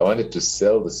wanted to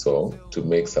sell the song to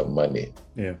make some money.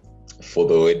 Yeah. For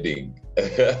the wedding.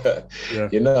 Yeah.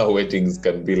 You know how weddings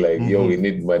can be like, yo, we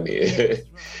need money.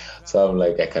 So I'm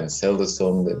like, I can sell the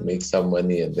song and make some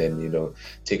money and then,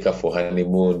 take her for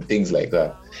honeymoon, things like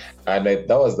that. And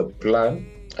that was the plan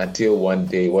until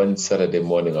one Saturday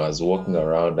morning, I was walking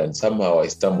around and somehow I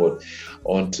stumbled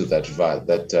onto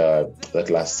that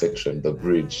last section, the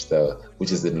bridge,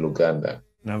 which is in Luganda.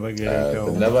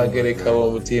 Nabagere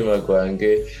kawa mutima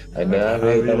gwange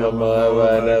anabe mama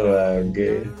w'abana bange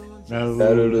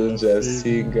narurunja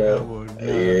singa.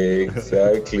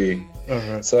 Exactly.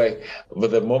 So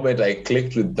but the moment I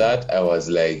clicked with that, I was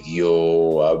like,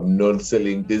 yo, I'm not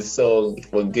selling this song,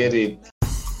 forget it.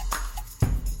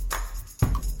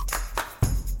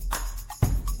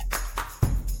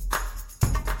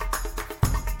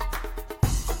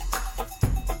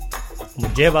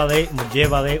 Mujevale.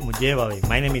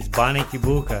 My name is Bane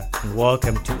Kibuka and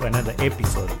welcome to another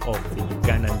episode of the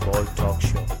Ugandan Ball Talk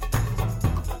Show.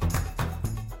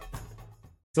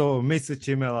 So, Mr.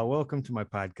 Kimera, welcome to my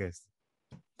podcast.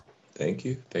 Thank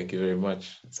you very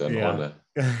much. It's an honor.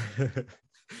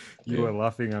 You were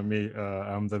laughing at me.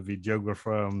 I'm the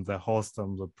videographer, I'm the host,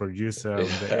 I'm the producer, I'm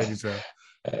the editor.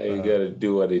 You gotta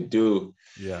do what you do.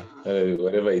 Yeah.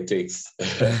 Whatever it takes.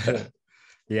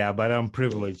 Yeah, but I'm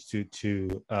privileged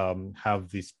to have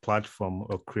this platform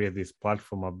or create this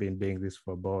platform. I've been doing this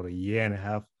for about a year and a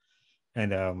half,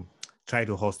 and try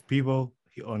to host people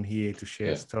on here to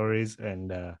share stories.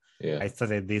 And I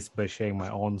started this by sharing my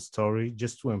own story,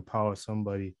 just to empower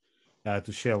somebody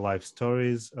to share life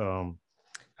stories, and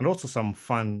also some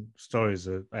fun stories.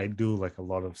 I do like a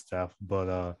lot of stuff,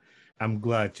 but I'm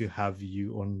glad to have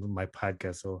you on my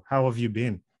podcast. So, how have you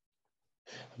been?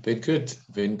 Been good.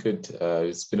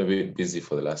 It's been a bit busy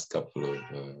for the last couple of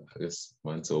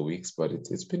months or weeks, but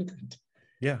it's been good.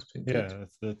 Yeah,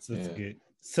 that's good.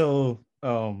 So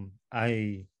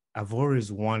I've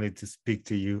always wanted to speak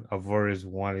to you. I've always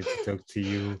wanted to talk to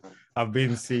you. I've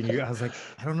been seeing you. I was like,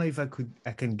 I don't know if I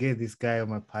can get this guy on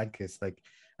my podcast. Like,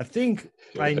 I think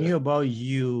I knew about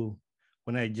you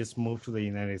when I just moved to the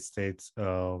United States,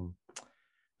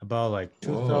 about like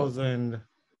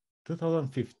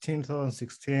 2015,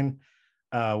 2016,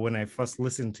 when I first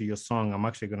listened to your song. I'm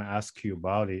actually going to ask you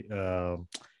about it.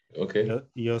 Okay.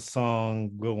 Your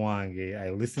song, Go Wange.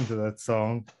 I listened to that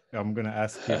song. I'm going to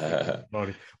ask you about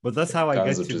it. But that's how I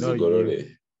got to know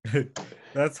you.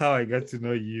 That's how I got to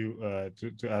know you,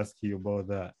 to ask you about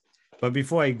that. But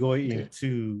before I go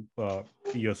into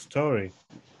your story,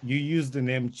 you used the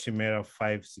name Kimera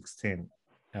 516.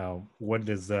 What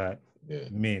does that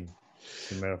mean?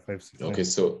 Kimera 516. Okay,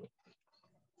 so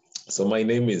my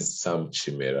name is Sam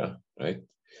Kimera, right?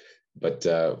 But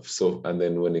and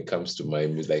then when it comes to my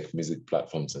music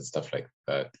platforms and stuff like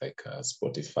that, like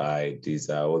Spotify,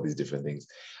 Deezer, all these different things,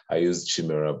 I use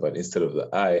Kimera, but instead of the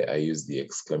I use the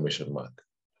exclamation mark.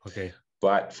 Okay.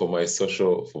 But for my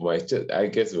I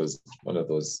guess it was one of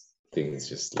those things,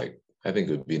 just like, I think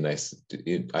it would be nice,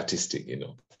 artistic,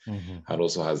 Mm-hmm. and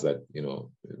also has that,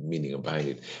 meaning behind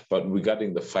it. But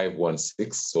regarding the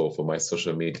 516, so for my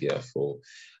social media, for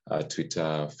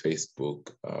Twitter,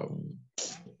 Facebook, on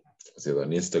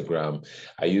Instagram,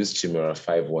 I use Kimera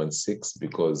 516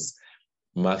 because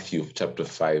Matthew chapter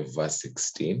 5 verse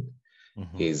 16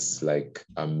 is like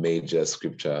a major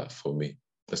scripture for me,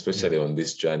 especially on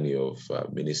this journey of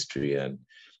ministry and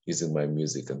using my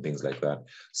music and things like that.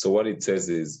 So what it says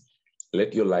is,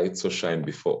 let your light so shine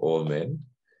before all men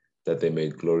that they may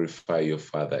glorify your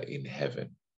Father in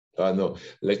heaven.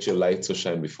 Let your light so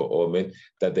shine before all men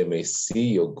that they may see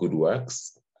your good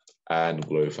works and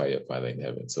glorify your Father in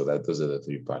heaven. So those are the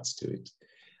three parts to it.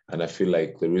 And I feel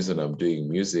like the reason I'm doing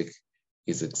music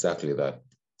is exactly that.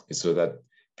 It's so that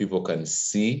people can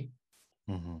see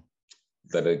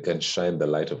that I can shine the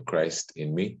light of Christ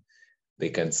in me. They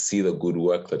can see the good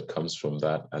work that comes from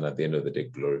that, and at the end of the day,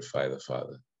 glorify the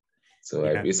Father. So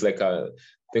it's like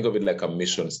think of it like a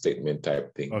mission statement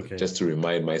type thing, just to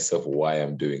remind myself why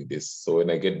I'm doing this. So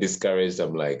when I get discouraged,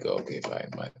 I'm like, okay,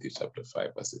 fine, Matthew chapter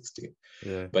 5 verse 16.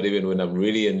 Yeah. But even when I'm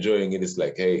really enjoying it, it's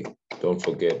like, hey, don't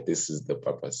forget, this is the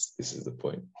purpose. This is the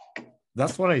point.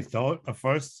 That's what I thought at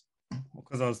first,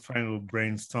 because I was trying to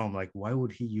brainstorm, like, why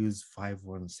would he use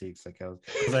 516?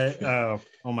 Like,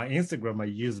 on my Instagram, I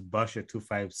use Basha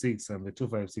 256, and the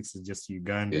 256 is just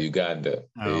Uganda.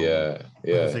 Yeah.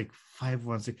 I was like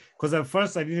 516, because at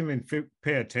first I didn't even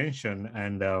pay attention,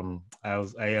 and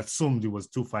I assumed it was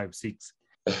 256.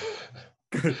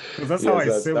 Because that's how I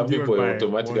saved you. Some people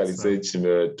automatically say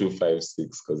Kimera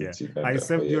 256 because it's Uganda. I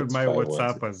saved you on my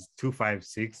WhatsApp as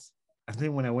 256. And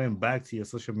then when I went back to your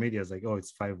social media, I was like, oh,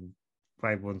 it's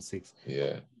 516.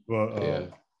 Yeah. Well, Yeah.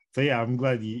 so yeah, I'm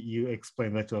glad you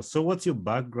explained that to us. So what's your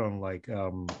background like?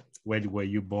 Where were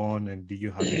you born, and do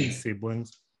you have any siblings?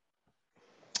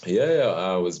 Yeah,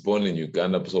 I was born in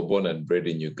Uganda, so born and bred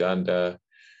in Uganda.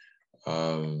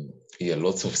 Yeah,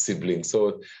 lots of siblings.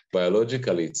 So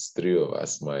biologically, it's three of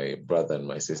us, my brother and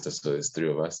my sister. So it's three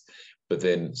of us. But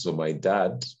then, so my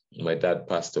dad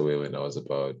passed away when I was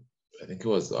about, I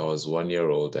was 1 year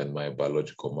old, and my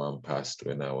biological mom passed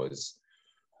when I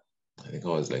think I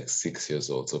was like 6 years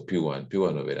old. So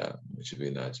P1 of it, which should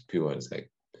be not. P1 is like,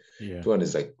 Yeah. P1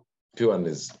 is like, P1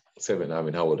 is 7. I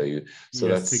mean, how old are you? So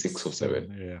Yeah, that's six, 6 or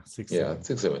 7. Yeah, six, Yeah, seven.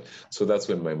 6, 7. So that's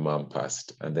when my mom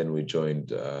passed. And then we joined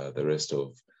the rest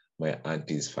of my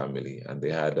auntie's family, and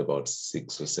they had about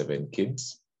 6 or 7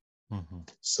 kids. Mm-hmm.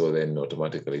 So then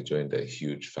automatically joined a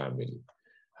huge family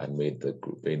and made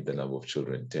the number of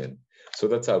children 10. So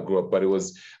that's how I grew up. But it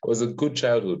was a good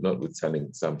childhood,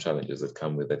 notwithstanding some challenges that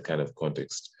come with that kind of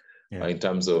context. Yeah. In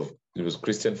terms of, it was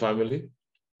Christian family.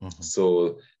 Mm-hmm.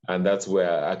 So, and that's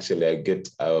where actually I get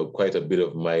quite a bit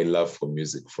of my love for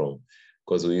music from,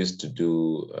 because we used to do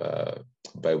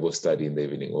Bible study in the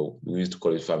evening, or we used to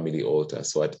call it family altar.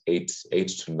 So at 8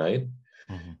 to 9,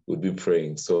 Mm-hmm. we'd be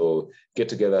praying. So get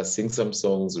together, sing some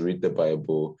songs, read the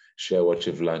Bible, share what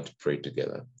you've learned, pray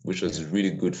together, which was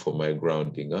really good for my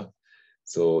grounding. Huh?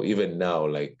 So even now,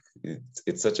 like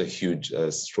it's such a huge,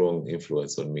 strong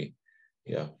influence on me.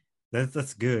 Yeah.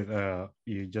 That's good.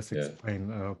 You just Yeah. explained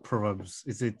Proverbs.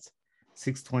 Is it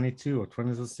 6:22 or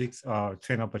 26?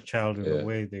 Train up a child in the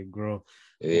way they grow.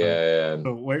 Yeah.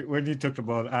 So when you talked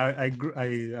about,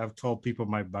 I've told people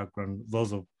my background.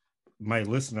 Those of my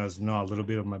listeners know a little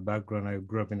bit of my background. I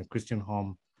grew up in a Christian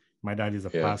home. My dad is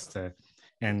a pastor,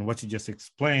 and what you just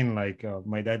explained, like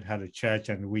my dad had a church,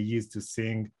 and we used to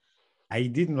sing. I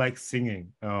didn't like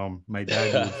singing. My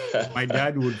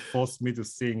dad would force me to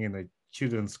sing in a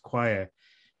children's choir,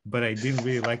 but I didn't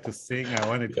really like to sing. I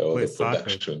wanted to all play the soccer.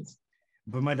 productions.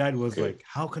 But my dad was like,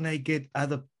 "How can I get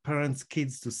other parents'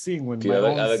 kids to sing when The my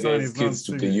own other son guys' is not kids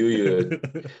to singing?" you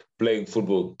playing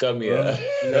football. Come here.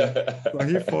 Yeah. So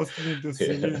he forced me into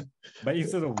singing, Yeah. but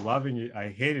instead of loving it, I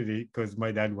hated it because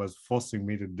my dad was forcing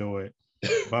me to do it.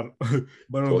 But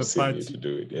but on the Forcing you part to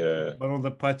do it. Yeah. but on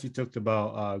the part you talked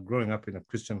about, growing up in a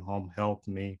Christian home helped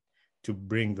me to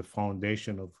bring the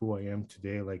foundation of who I am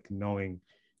today, like knowing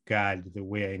God the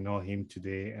way I know Him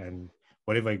today, and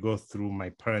whatever I go through, my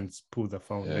parents put the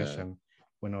foundation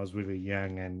when I was really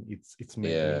young, and it's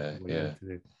made me who I am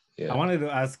today. I wanted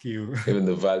to ask you, even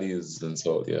the values and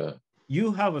so, yeah.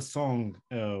 You have a song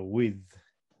with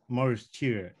Morris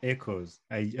Cheer, Echoes.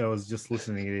 I was just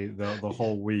listening to it the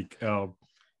whole week.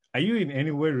 Are you in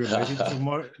any way related to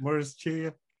Morris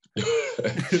Cheer?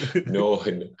 No,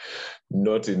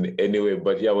 not in any way.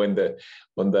 But yeah, when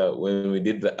we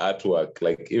did the artwork,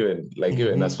 like even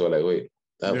that's why, like, wait,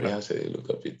 we actually look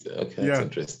up it. Okay, that's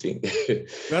interesting.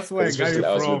 That's where I got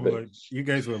it from. The, like, you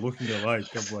guys were looking alike.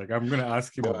 I'm like, I'm gonna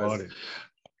ask him about it.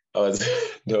 I was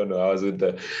I was with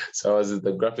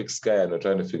the graphics guy, and we're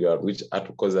trying to figure out which art,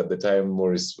 because at the time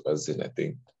Morris was in, I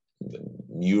think,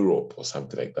 Europe or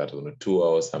something like that, on a tour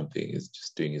or something. He's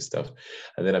just doing his stuff,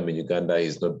 and then I'm in Uganda.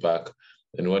 He's not back,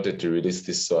 and wanted to release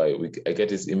this. So I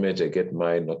get his image, I get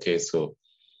mine. Okay, so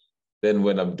then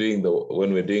when we're doing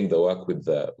the work with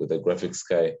the graphics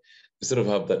guy, we sort of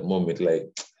have that moment,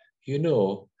 like,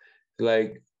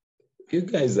 like, you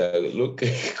guys are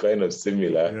looking kind of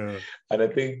similar.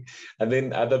 And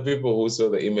then other people who saw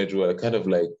the image were kind of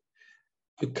like,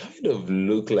 you kind of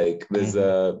look like there's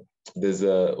a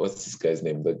what's this guy's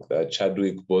name, the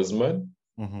Chadwick Boseman.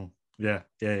 Yeah.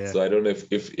 So I don't know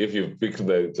if you've picked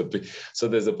the so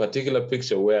there's a particular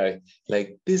picture where I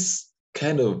like this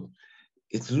kind of,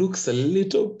 it looks a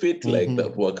little bit like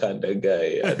that Wakanda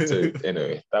guy. And so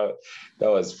anyway, that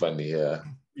was funny.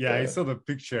 Yeah, I saw the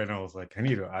picture and I was like, I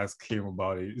need to ask him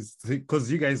about it. It's because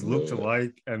you guys looked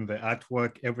alike, and the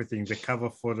artwork, everything, the cover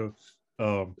photo.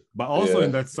 But also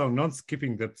in that song, not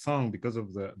skipping that song because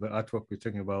of the artwork we're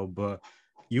talking about, but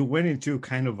you went into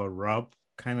kind of a rap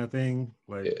kind of thing,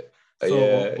 like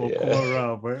rap.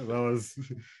 Right? That was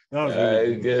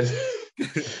really good.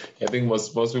 Guess. I think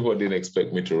most people didn't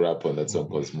expect me to rap on that song,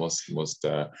 because most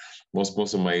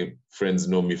of my friends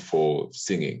know me for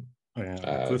singing.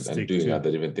 And doing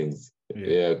other different things,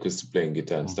 acoustic, playing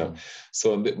guitar and stuff.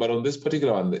 So, but on this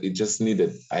particular one, it just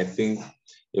needed, I think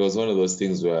it was one of those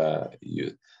things where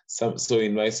so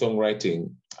in my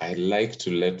songwriting, I like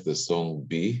to let the song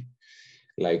be.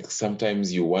 Like,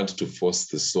 sometimes you want to force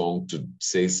the song to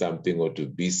say something or to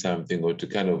be something or to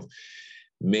kind of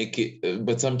make it,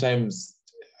 but sometimes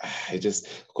I just,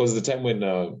 because the time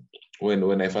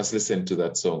when I first listened to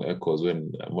that song, Echoes,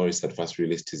 when Morris had first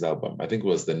released his album, I think it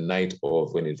was the night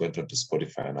of when it went onto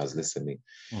Spotify and I was listening.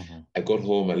 I got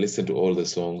home, I listened to all the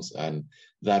songs, and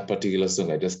that particular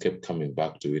song, I just kept coming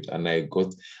back to it. And I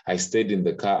stayed in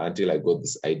the car until I got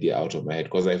this idea out of my head,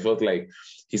 because I felt like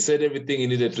he said everything he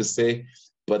needed to say,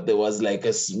 but there was like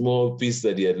a small piece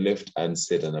that he had left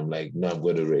unsaid. And I'm like, no, I'm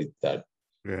going to rate that.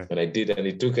 Yeah. And I did, and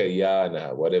it took a year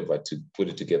and whatever to put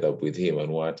it together with him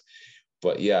and what.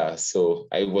 But yeah, so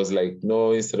I was like,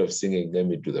 no, instead of singing, let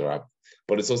me do the rap.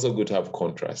 But it's also good to have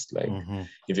contrast. Like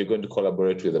if you're going to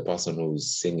collaborate with a person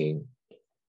who's singing,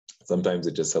 sometimes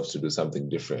it just helps to do something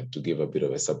different to give a bit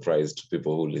of a surprise to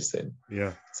people who listen.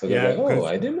 Yeah. So they're like, oh,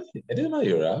 I didn't know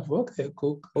you rap. Okay,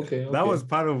 cool. Okay. That was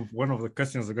part of one of the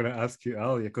questions I'm going to ask you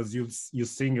earlier, because you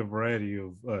sing a variety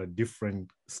of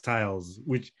different styles,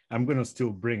 which I'm going to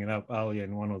still bring it up earlier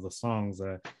in one of the songs.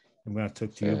 I'm going to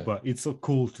talk to you, but it's so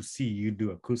cool to see you do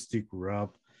acoustic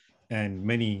rap and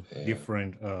many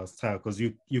different styles, because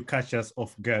you catch us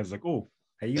off guard, like, oh,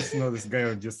 I used to know this guy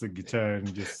on just a guitar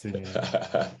and just singing.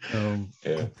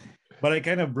 But I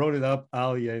kind of brought it up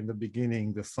earlier in the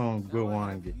beginning, the song Go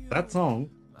On. That song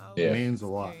means a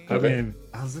lot. Okay. I mean,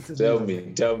 I was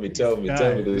listening tell me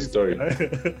the story.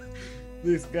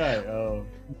 This guy,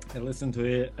 I listened to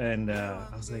it and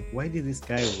I was like, why did this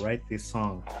guy write this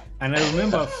song? And I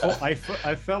remember I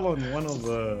fell on one of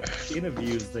the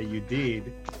interviews that you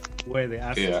did where they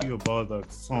asked you about the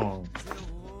song.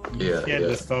 You shared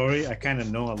the story. I kind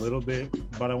of know a little bit,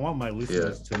 but I want my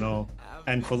listeners to know.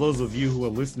 And for those of you who are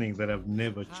listening that have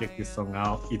never checked this song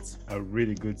out, it's a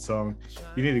really good song.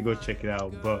 You need to go check it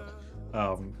out. But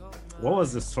what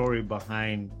was the story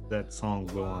behind that song,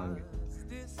 Go On?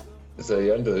 So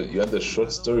you want the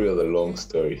short story or the long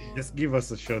story? Just give us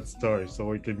a short story so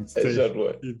we can stay. A short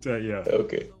one.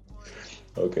 Okay.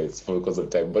 It's because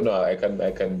of time, but no, I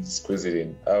can squeeze it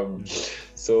in.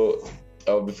 So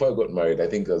before I got married, I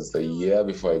think it was the year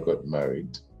before I got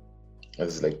married. It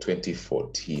was like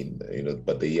 2014,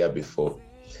 but the year before,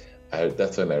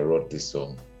 that's when I wrote this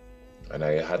song, and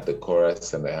I had the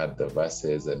chorus and I had the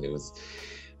verses, and it was.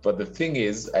 But the thing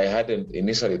is, I hadn't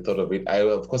initially thought of it.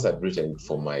 Of course, I'd written it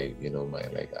for my,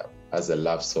 as a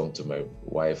love song to my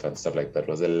wife and stuff like that. It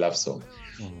was a love song.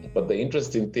 But the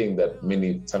interesting thing that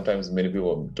sometimes many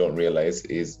people don't realize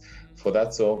is, for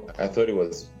that song, I thought it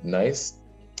was nice,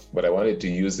 but I wanted to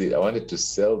use it. I wanted to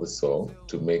sell the song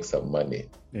to make some money.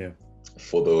 Yeah.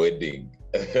 For the wedding.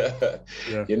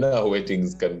 You know how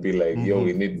weddings can be like, yo,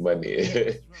 we need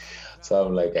money. So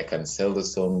I'm like, I can sell the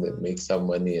song and make some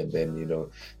money and then,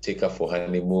 take her for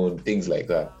honeymoon, things like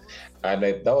that. And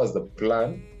that was the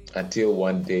plan until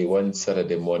one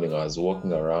Saturday morning, I was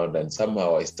walking around and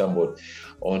somehow I stumbled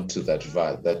onto that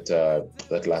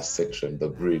last section, the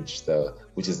bridge,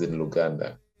 which is in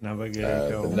Luganda.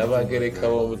 Nabagere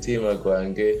kawo mutima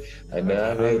gwange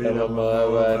anabe mama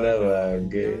w'abana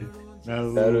bange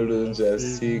narulunja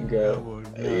singa.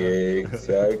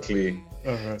 Exactly.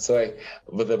 So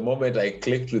but the moment I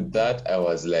clicked with that, I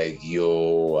was like,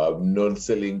 yo, I'm not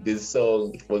selling this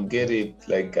song, forget it.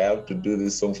 Like, I have to do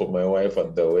this song for my wife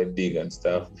at the wedding and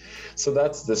stuff. So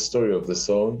that's the story of the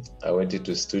song. I went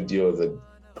into studio. The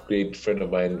great friend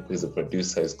of mine who's a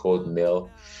producer is called Nell.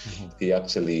 He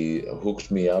actually hooked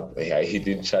me up. He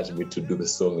didn't charge me to do the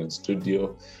song in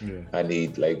studio. And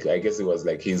I guess it was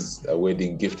like his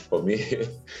wedding gift for me.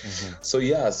 So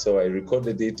I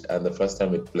recorded it, and the first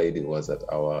time it played, it was at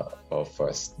our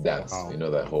first dance. Wow.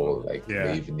 That whole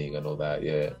the evening and all that.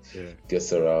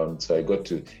 Gets around. So I got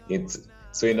to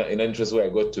So in an interesting way, I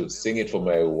got to sing it for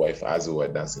my wife as we were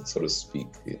dancing, so to speak,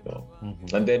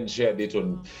 And then shared it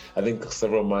on, I think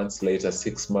several months later,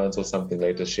 6 months or something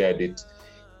later, shared it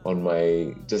on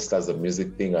just as a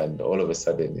music thing, and all of a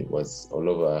sudden it was all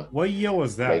over. What year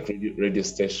was that? Like radio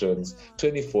stations,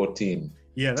 2014.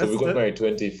 Yeah, so we got married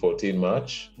 2014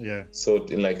 March. Yeah. So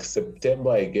in September,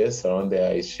 I guess, around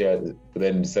there, I shared it, but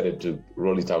then decided to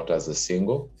roll it out as a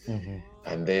single.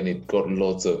 And then it got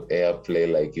lots of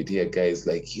airplay. Like, you'd hear guys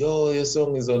like, yo, your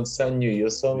song is on Sanyu,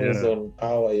 your song is on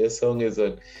Power, your song is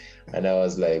on. And I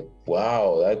was like,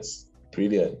 wow, that's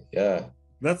brilliant. Yeah.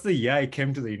 That's the year I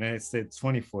came to the United States,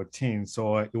 2014.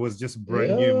 So it was just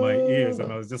brand new in my ears.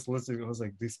 And I was just listening. I was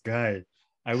like, this guy,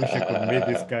 I wish I could meet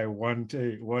this guy one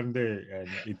day. And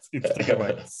it's taken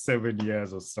like 7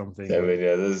 years or something. 7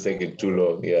 years. This is taking too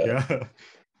long. Yeah.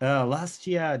 Last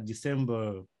year,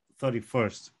 December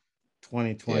 31st,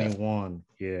 2021.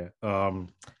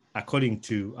 According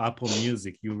to Apple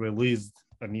Music, you released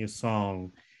a new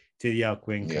song, Teria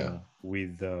Cuenca,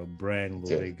 with Brian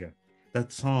Bodega.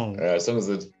 That song. Song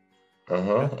is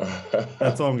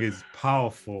That song is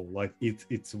powerful. Like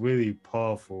it's really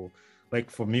powerful. Like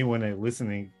for me, when I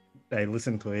listen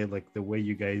to it, like the way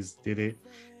you guys did it,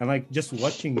 and like just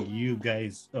watching you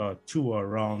guys tour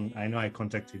around. I know I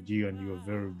contacted you and you were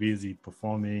very busy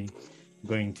performing,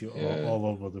 going to all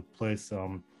over the place.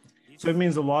 So it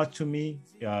means a lot to me.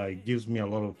 It gives me a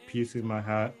lot of peace in my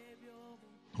heart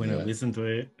when I listen to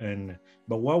it.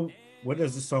 But what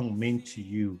does the song mean to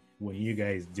you when you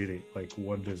guys did it? Like,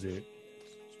 what does it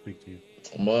speak to you?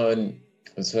 Man,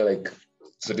 so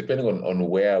depending on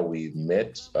where we've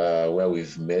met,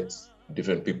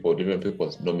 different people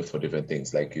know me for different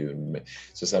things. Like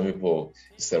so some people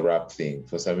it's a rap thing.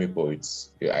 For some people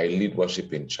I lead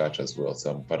worship in church as well.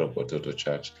 So I'm part of Bototo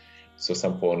Church. So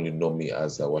some people only know me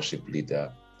as a worship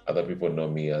leader. Other people know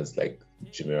me as like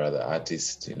Kimera, the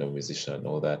artist, musician,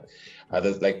 all that.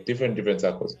 Others like different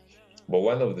circles. But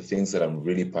one of the things that I'm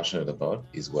really passionate about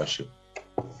is worship.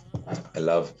 I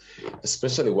love,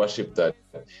 especially worship that,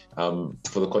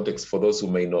 for the context, for those who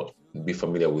may not be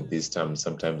familiar with these terms,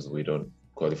 sometimes we don't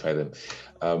qualify them.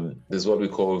 There's what we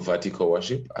call vertical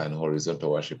worship and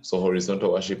horizontal worship. So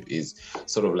horizontal worship is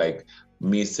sort of like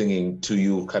me singing to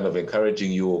you, kind of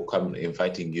encouraging you or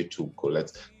inviting you to go, let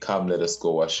us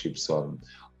go worship some,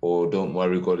 or don't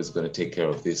worry, God is going to take care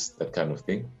of this, that kind of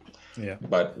thing. Yeah.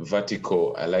 But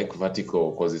vertical, I like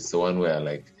vertical because it's the one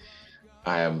where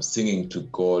I am singing to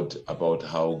God about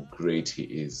how great he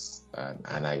is.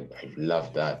 And I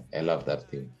love that. I love that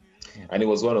thing. Yeah. And it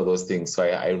was one of those things. So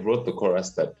I wrote the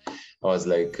chorus that I was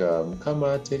like,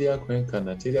 Kama teria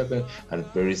kwen, and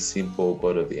very simple,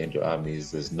 God of the angel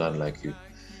armies, there's none like you.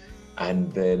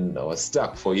 And then I was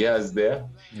stuck for years there.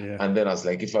 Yeah. And then I was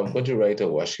like, if I'm going to write a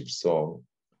worship song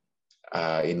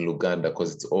in Luganda,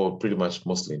 because it's all pretty much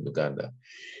mostly in Luganda,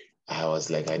 I was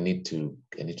like, I need to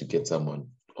get someone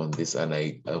on this, and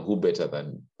who better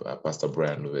than Pastor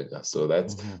Brian Luvega? So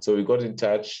so we got in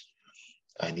touch,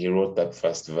 and he wrote that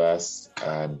first verse,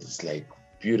 and it's like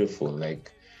beautiful,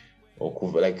 like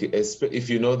if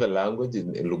you know the language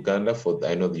in Luganda,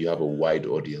 I know that you have a wide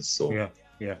audience, so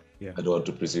yeah. I don't want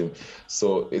to presume.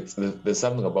 So there's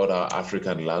something about our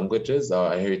African languages,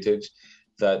 our heritage,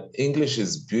 that English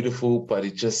is beautiful, but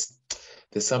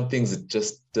there's some things it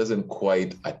just doesn't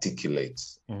quite articulate.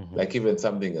 Like even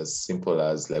something as simple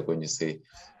as like when you say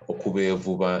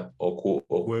okuva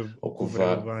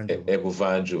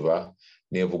ebuvanjuva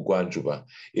nebugwanjuva.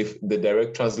 If the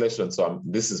direct translation, so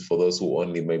this is for those who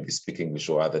only maybe speak English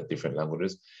or other different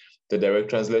languages, the direct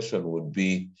translation would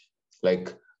be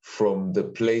like from the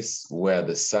place where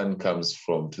the sun comes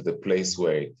from to the place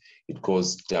where it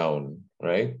goes down,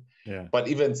 right? Yeah. But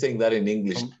even saying that in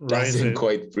English doesn't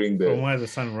quite bring from where the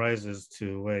sun rises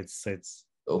to where it sets.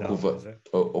 Like from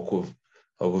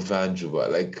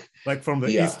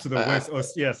the east to the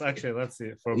west. Yes, actually, that's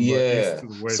it. From the east to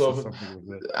the west or something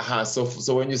like that.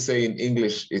 So when you say in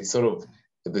English, it's sort of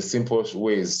the simplest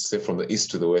way is say from the east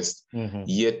to the west.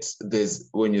 Yet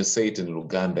when you say it in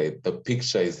Luganda, the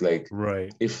picture is like,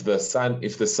 right, if the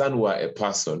sun were a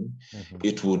person,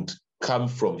 it would come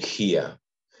from here.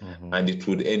 And it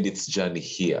would end its journey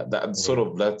here. That's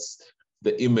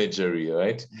the imagery,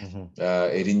 right?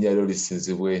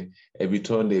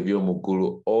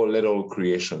 All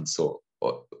creation. So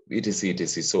etc.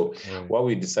 So what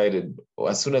we decided,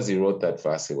 as soon as he wrote that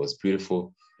verse, it was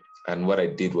beautiful. And what I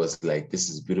did was like, this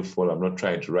is beautiful. I'm not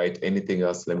trying to write anything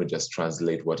else. Let me just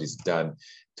translate what is done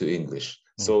to English.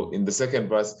 So in the second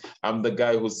verse, I'm the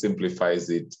guy who simplifies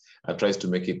it and tries to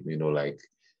make it,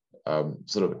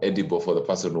 sort of edible for the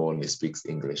person who only speaks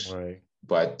English. Right.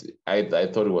 But I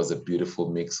thought it was a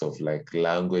beautiful mix of like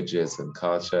languages and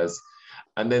cultures.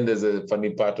 And then there's a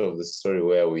funny part of the story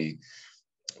where we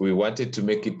wanted to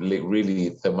make it really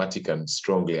thematic and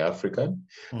strongly African.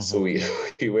 So we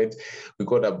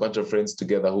got a bunch of friends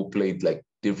together who played like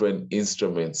different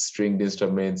instruments, stringed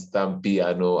instruments, thumb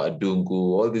piano, adungu,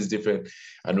 all these different,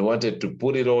 and we wanted to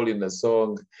put it all in a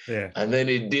song. Yeah. And then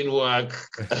it didn't work.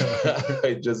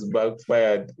 It just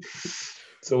backfired.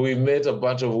 So we met a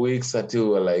bunch of weeks until we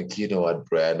were like, you know what,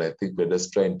 Brian, I think we're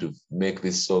just trying to make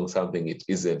this song something it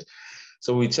isn't.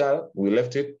 So we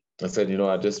left it. I said,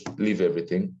 I'll just leave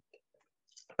everything.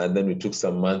 And then we took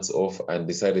some months off and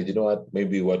decided, you know what,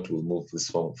 maybe what will move this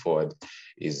song forward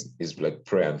is like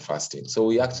prayer and fasting. So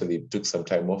we actually took some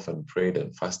time off and prayed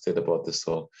and fasted about the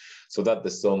song so that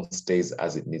the song stays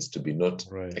as it needs to be, not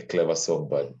a clever song,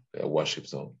 but a worship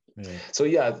song. Yeah. So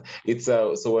it's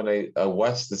so when I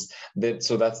watched this,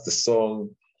 so that's the song.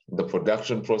 The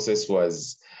production process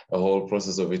was a whole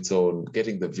process of its own.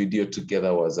 Getting the video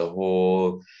together was a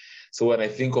whole. So when I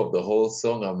think of the whole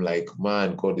song, I'm like,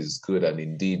 man, God is good. And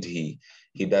indeed, he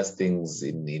he does things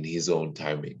in his own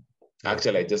timing.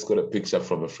 Actually, I just got a picture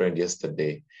from a friend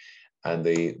yesterday, and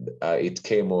it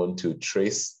came on to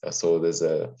Trace. So there's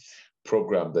a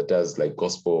program that does like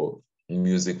gospel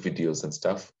music videos and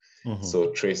stuff. So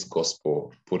Trace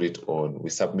Gospel put it on. We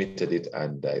submitted it,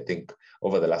 and I think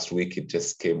over the last week it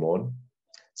just came on.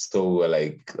 So we're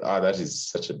like, that is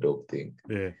such a dope thing.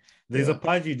 Yeah. There's a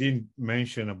part you didn't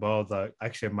mention about that,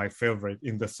 actually my favorite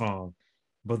in the song,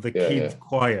 but the kids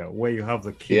choir, where you have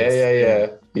the kids.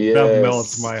 Yeah. That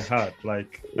melts my heart.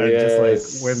 Like, I just like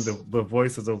when the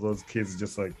voices of those kids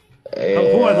just like,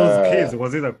 who are those kids?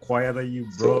 Was it a choir that you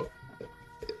brought?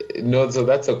 No, so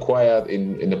that's a choir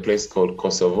in a place called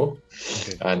Kosovo,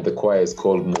 and the choir is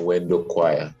called Muwendo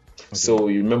Choir. So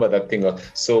you remember that thing?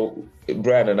 So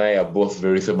Brian and I are both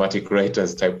very thematic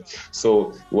writers type.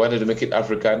 So we wanted to make it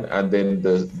African, and then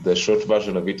the short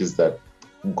version of it is that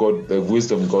the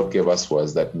wisdom God gave us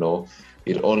was that no,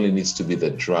 it only needs to be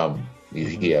the drum you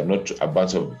hear, not a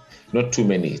bunch of, not too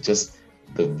many, just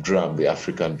the drum, the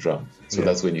African drum. So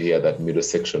that's when you hear that middle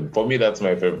section. For me, that's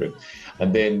my favorite.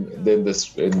 And then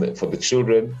for the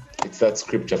children, it's that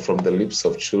scripture from the lips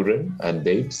of children and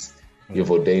babes. You've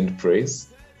ordained praise.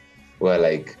 Where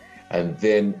like, and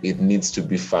then it needs to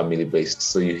be family based.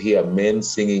 So you hear men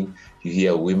singing, you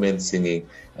hear women singing,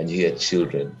 and you hear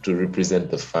children to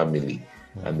represent the family.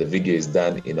 And the video is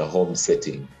done in a home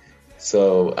setting.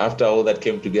 So after all that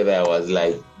came together, I was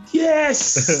like,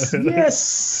 yes,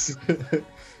 yes.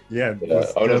 And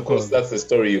of course, that's the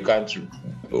story you can't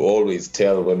always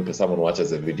tell when someone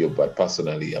watches a video. But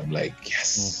personally, I'm like,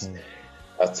 yes,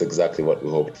 that's exactly what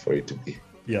we hoped for it to be.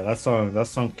 Yeah, that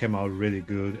song came out really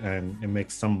good, and it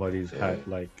makes somebody's heart,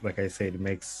 like I said, it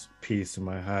makes peace in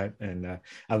my heart. And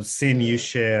I've seen you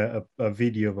share a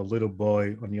video of a little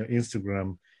boy on your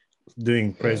Instagram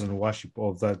doing praise and worship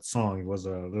of that song. It was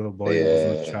a little boy who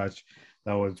was in church.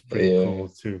 That was pretty cool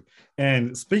too.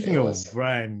 And speaking of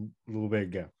Brian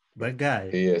Lubega, that guy,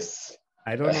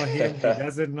 I don't know him, he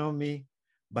doesn't know me,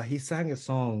 but he sang a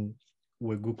song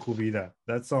with Gukubida.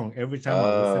 That song, every time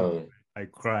I listen to it, I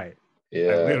cry. I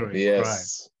literally cried.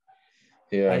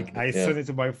 I sent it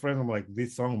to my friend. I'm like,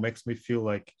 this song makes me feel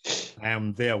like I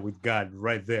am there with God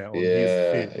right there on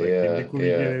his feet. Like,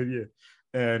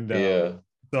 and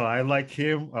so I like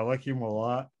him. I like him a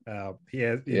lot. He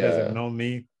doesn't know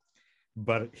me,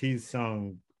 but his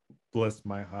song blessed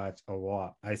my heart a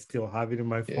lot. I still have it in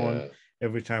my phone.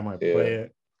 Every time I play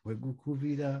it, I'm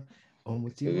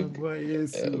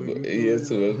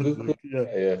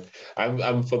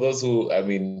for those who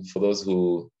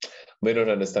may not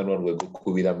understand what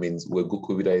Wegukubida means.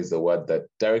 Wegukubida is the word that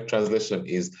direct translation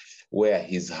is where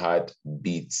his heart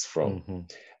beats from.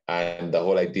 And the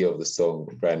whole idea of the song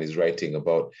Brian is writing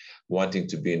about wanting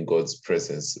to be in God's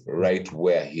presence right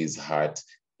where his heart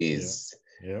is.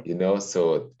 You know,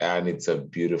 so, and it's a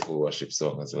beautiful worship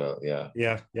song as well.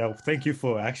 Thank you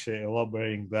for actually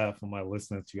elaborating that for my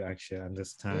listener to actually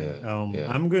understand.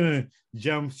 I'm gonna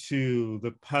jump to the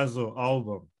Puzzle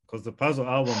album, because the Puzzle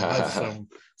album has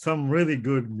some really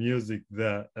good music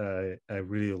that I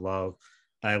really love.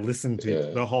 I listened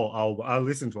to the whole album. I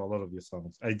listened to a lot of your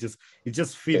songs. It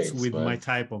just fits with my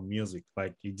type of music.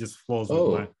 Like, it just flows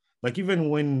with my, like,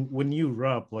 even when you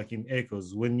rap, like in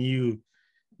Echoes,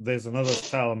 there's another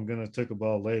style I'm gonna talk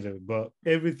about later, but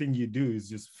everything you do is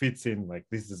just fits in. Like,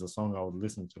 this is a song I would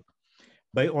listen to.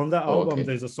 But on that album,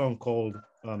 there's a song called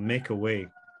Make a Way.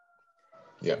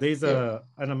 There's an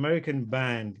American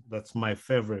band that's my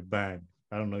favorite band.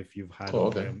 I don't know if you've heard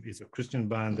of them. It's a Christian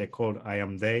band. They're called I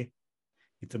Am They.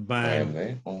 It's a band. I Am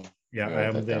They. I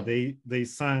Am They. They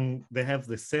have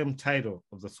the same title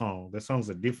of the song. The songs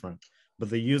are different, but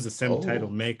they use the same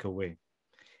title, Make a Way.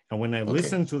 And when I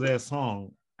listened to their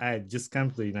song, I just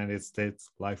came to the United States.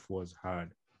 Life was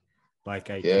hard. Like,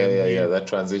 I came here, that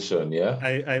transition.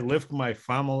 I left my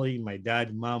family, my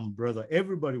dad, mom, brother,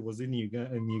 everybody was in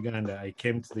Uganda. I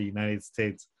came to the United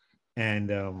States,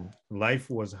 and life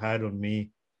was hard on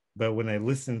me. But when I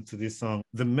listened to this song,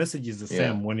 the message is the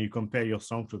same when you compare your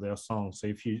song to their song. So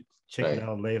if you check it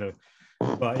out later,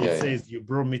 but it says, you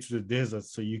brought me to the desert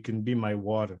so you can be my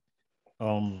water. I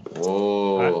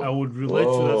would relate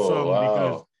to that song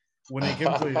because when I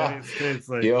came to the United States,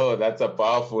 like, that's a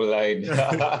powerful line.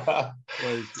 like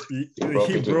he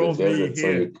brought me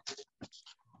here,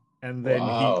 and then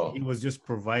he was just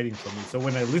providing for me. So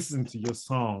when I listen to your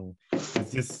song,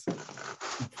 it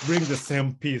brings the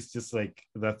same peace, just like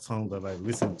that song that I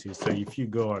listened to. So if you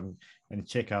go and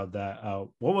check out that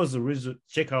out, what was the reason?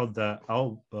 Check out the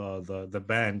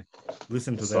band,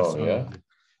 listen to that song.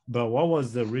 But what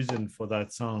was the reason for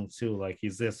that song too? Like,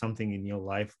 is there something in your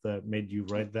life that made you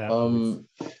write that?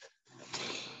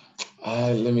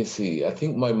 Let me see. I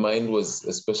think my mind was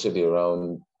especially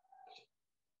around.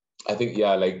 I think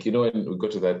like when we go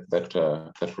to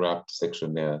that rap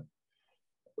section there.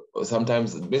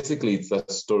 Sometimes, basically, it's a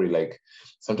story. Like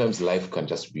sometimes life can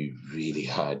just be really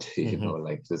hard.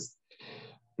 Like just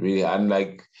really, and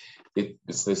like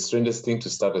it's the strangest thing to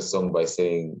start a song by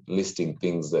listing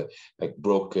things that like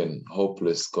broken,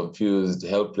 hopeless, confused,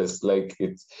 helpless. Like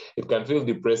it can feel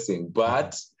depressing,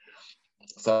 but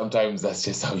sometimes that's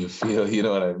just how you feel. You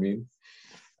know what I mean?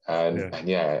 And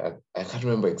I can't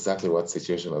remember exactly what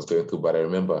situation I was going through, but I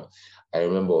remember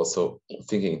also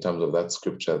thinking in terms of that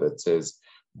scripture that says,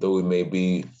 though we may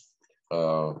be,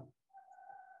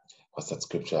 what's that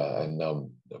scripture? And now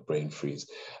the brain freeze.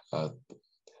 I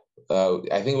think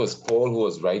it was Paul who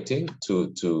was writing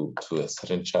to a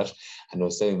certain church, and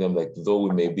was saying them like, though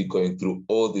we may be going through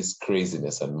all this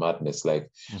craziness and madness, like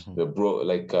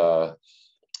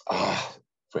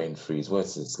brain freeze.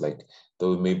 What's this? Like,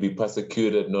 though we may be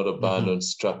persecuted, not abandoned,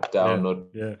 struck down, not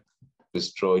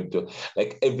destroyed,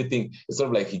 like everything. It's sort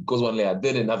of like it goes one layer,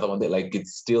 then another one. Like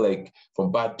it's still like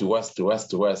from bad to worse to worse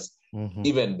to worse.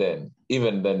 Even then,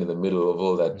 in the middle of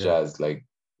all that jazz, like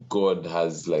God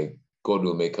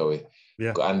will make a way.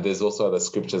 And there's also other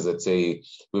scriptures that say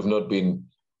we've not been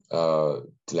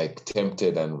like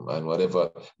tempted and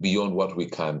whatever beyond what we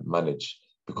can manage,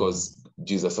 because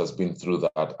Jesus has been through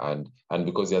that, and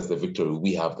because he has the victory,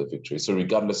 we have the victory. So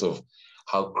regardless of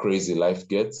how crazy life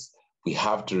gets, we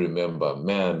have to remember,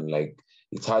 man, like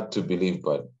it's hard to believe,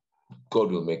 but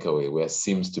God will make a way where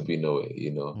seems to be no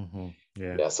way,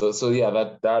 So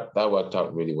that worked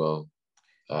out really well.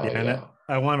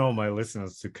 I want all my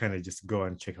listeners to kind of just go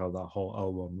and check out that whole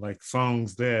album. Like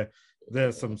songs there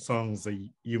are some songs that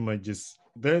you might just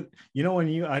when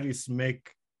you artists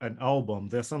make an album,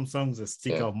 there's some songs that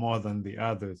stick out more than the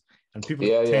others, and people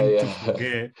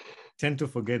tend to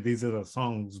forget these are the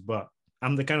songs. But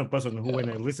I'm the kind of person who, when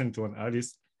I listen to an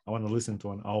artist, I want to listen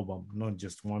to an album, not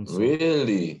just one song.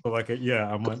 Really? So like, I'm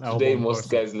an album. Today,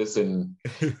 most guys listen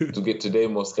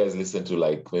to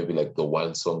like maybe like the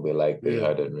one song they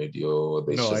heard on radio,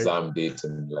 they Shazammed it,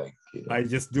 and like I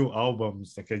just do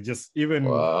albums. Like I just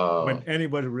when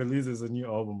anybody releases a new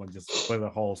album, I just play the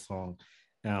whole song.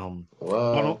 On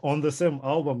the same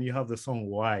album, you have the song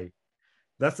 "Why."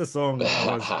 That's the song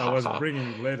I was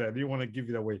bringing later. I didn't want to give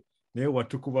it away.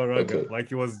 Like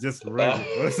it was just ready.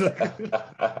 And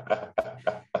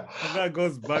that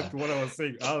goes back to what I was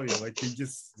saying earlier. Like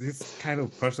this kind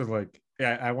of person, like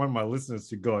I want my listeners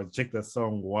to go and check the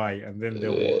song "Why," and then they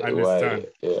will understand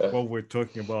what we're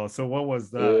talking about. So what was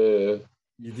that?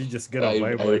 You did just get a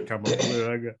vibe like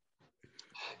Kamapuliraga?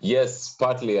 Yes,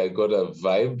 partly I got a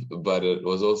vibe, but it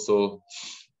was also,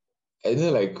 I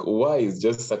know, like, why is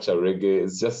just such a reggae.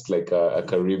 It's just like a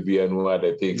Caribbean word.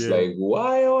 I think it's like,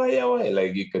 why?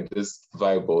 Like, you can just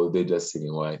vibe all day just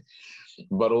singing why.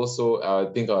 But also,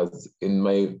 I think I was, in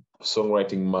my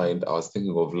songwriting mind, I was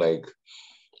thinking of like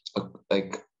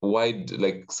why,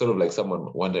 like sort of like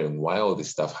someone wondering why all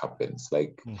this stuff happens.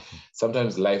 Like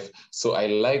sometimes life. So I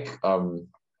like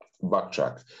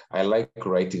backtrack. I like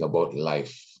writing about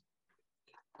life.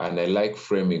 And I like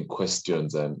framing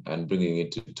questions and bringing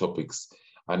it to topics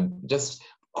and just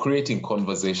creating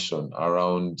conversation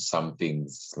around some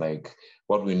things, like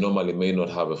what we normally may not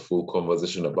have a full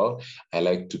conversation about. I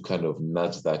like to kind of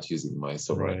nudge that using my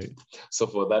songwriting. So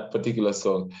for that particular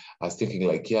song, I was thinking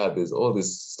like, there's all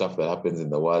this stuff that happens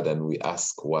in the world and we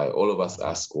ask why. All of us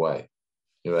ask why,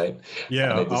 right?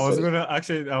 Yeah, I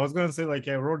was gonna say, like,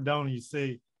 I wrote down, you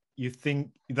say, you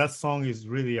think that song is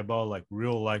really about like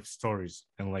real life stories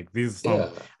and like this song.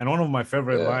 And one of my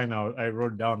favorite line I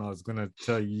wrote down, I was gonna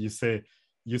tell you, you say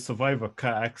you survive a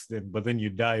car accident, but then you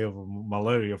die of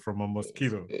malaria from a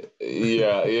mosquito.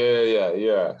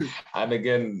 And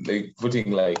again, like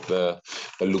putting like the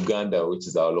Luganda, which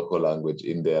is our local language,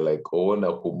 in there, like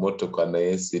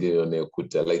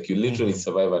like you literally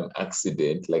survive an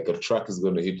accident, like a truck is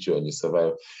going to hit you and you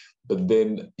survive, but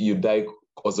then you die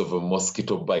because of a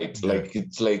mosquito bite. Like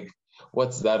it's like,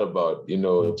 what's that about?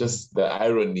 Just the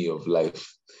irony of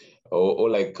life. Or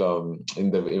like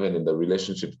even in the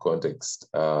relationship context,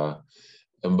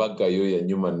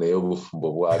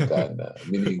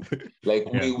 meaning like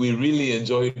we really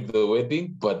enjoyed the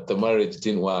wedding, but the marriage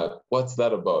didn't work. What's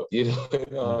that about? You know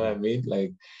what I mean?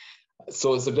 Like,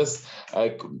 So just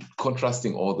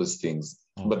contrasting all those things,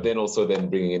 but then also then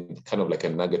bringing in kind of like a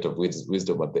nugget of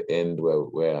wisdom at the end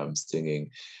where I'm singing,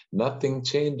 nothing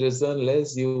changes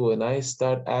unless you and I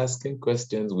start asking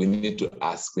questions. We need to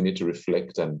ask, we need to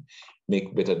reflect and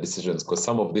make better decisions, because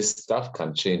some of this stuff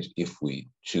can change if we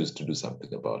choose to do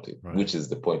something about it, right, which is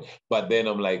the point. But then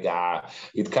I'm like,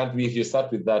 it can't be, if you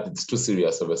start with that, it's too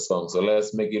serious of a song. So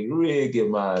let's make it reggae,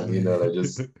 man, you know, like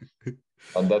just...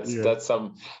 And that's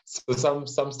some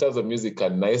styles of music are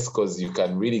nice because you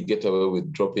can really get away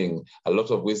with dropping a lot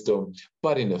of wisdom,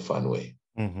 but in a fun way.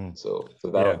 So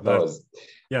that was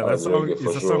song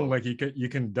is a song like you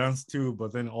can dance to,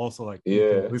 but then also like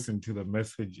you can listen to the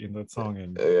message in that song,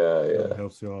 and it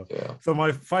helps you out. So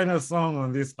my final song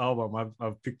on this album,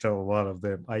 I've picked out a lot of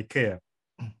them. I Care.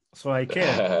 So I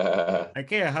Care. I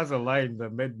Care has a line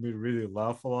that made me really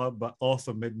laugh a lot, but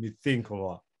also made me think a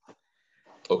lot.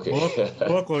 Okay. So for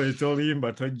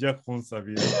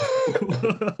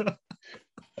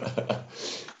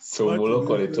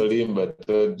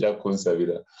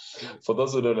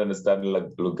those who don't understand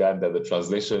Luganda, the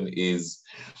translation is,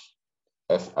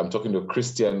 if I'm talking to a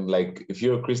Christian, like, if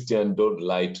you're a Christian, don't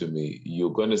lie to me.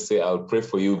 You're going to say, I'll pray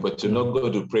for you, but you're not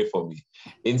going to pray for me.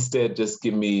 Instead, just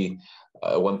give me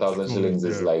 1,000 shillings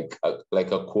is like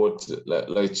a quote, like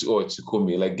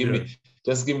chikumi, like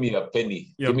just give me a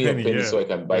penny. Give me a penny so I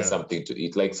can buy something to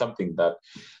eat, like something that,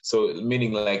 so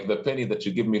meaning like the penny that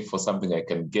you give me for something I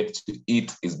can get to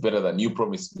eat is better than you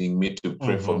promising me to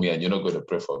pray for me, and you're not going to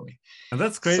pray for me. And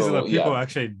that's crazy that people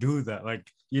actually do that. Like,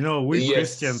 you know, we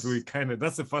Christians, we kind of,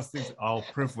 that's the first thing, I'll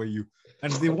pray for you.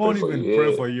 And they won't even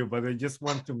pray for you, but they just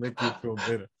want to make you feel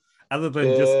better. Other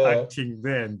than just acting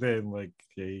there and then, like,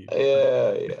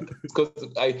 because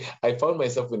I found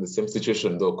myself in the same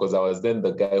situation though, because I was then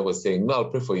the guy who was saying, no, I'll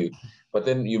pray for you, but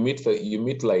then you meet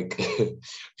like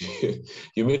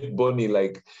you meet Bonnie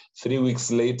like 3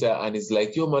 weeks later, and it's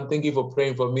like, yo man, thank you for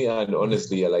praying for me, and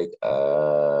honestly you're like,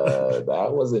 that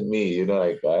wasn't me, you know,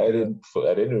 like I didn't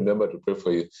remember to pray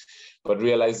for you. But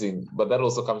realizing, but that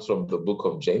also comes from the book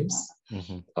of James.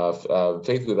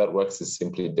 Faith without works is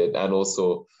simply dead. And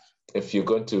also, if you're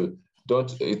going to,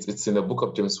 it's in the book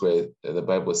of James where the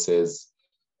Bible says,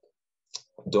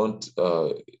 don't,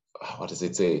 what does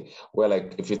it say? Well,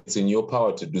 like, if it's in your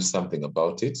power to do something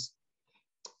about it,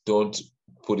 don't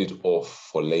put it off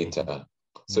for later.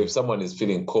 So if someone is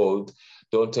feeling cold,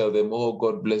 don't tell them, oh,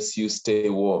 God bless you, stay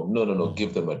warm. No,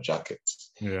 give them a jacket.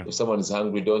 If someone is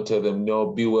hungry, don't tell them,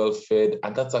 no, be well fed.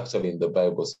 And that's actually in the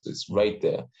Bible, so it's right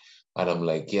there. And I'm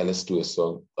like, let's do a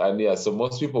song. And so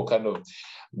most people kind of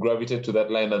gravitate to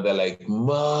that line, and they're like,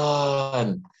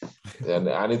 man.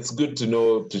 And it's good to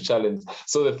know, to challenge.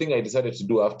 So the thing I decided to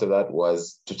do after that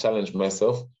was to challenge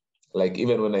myself. Like,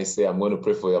 even when I say I'm going to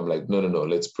pray for you, I'm like, no,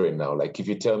 let's pray now. Like, if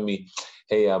you tell me,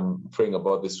 hey, I'm praying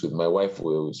about this with my wife,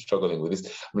 we're struggling with this,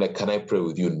 I'm like, can I pray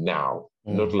with you now?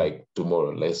 Not like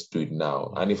tomorrow, let's do it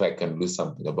now. And if I can do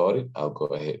something about it, I'll go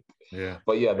ahead.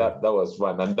 But that was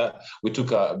fun. And that we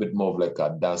took a bit more of like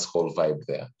a dance hall vibe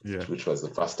there, which was the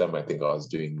first time I think I was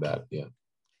doing that.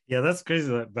 That's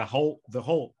crazy. Like the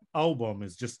whole album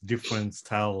is just different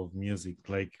style of music.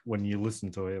 Like when you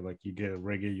listen to it, like you get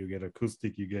reggae, you get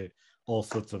acoustic, you get all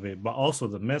sorts of it. But also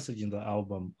the message in the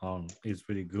album is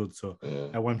really good. So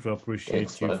I want to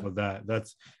appreciate you for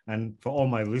that. And for all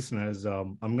my listeners,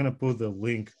 I'm gonna put the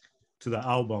link to the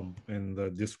album in the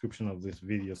description of this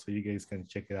video, so you guys can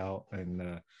check it out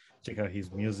and check out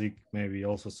his music. Maybe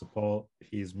also support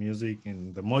his music,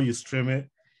 and the more you stream it,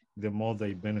 the more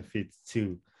they benefit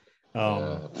too.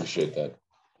 Appreciate that.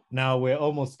 Now we're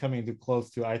almost coming to close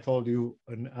to, I told you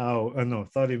an hour,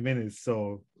 30 minutes.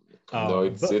 So no,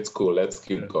 it's cool. Let's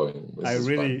keep going. I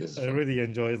really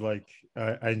enjoyed,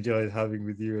 I enjoyed having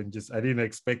with you, and just I didn't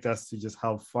expect us to just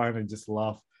have fun and just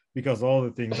laugh, because all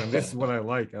the things, and this is what I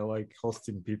like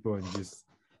hosting people and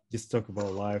just talk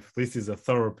about life. This is a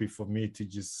therapy for me to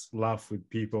just laugh with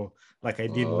people. Like I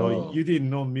didn't know, you didn't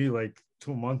know me like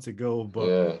 2 months ago,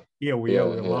 but here we are,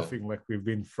 we're laughing like we've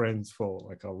been friends for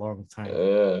like a long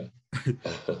time.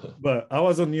 But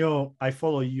I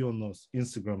follow you on those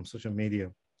Instagram, social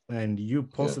media, and you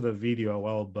posted a video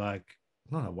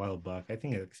not a while back, I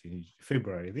think it's in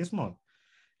February this month.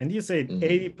 And you said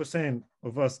 80%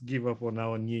 of us give up on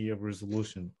our New Year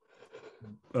resolution.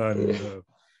 And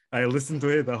I listened to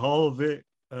it, the whole of it,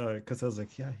 because I was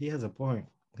like, he has a point.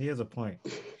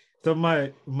 So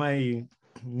my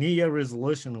New Year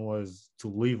resolution was to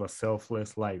live a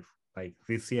selfless life. Like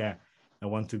this year, I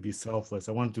want to be selfless.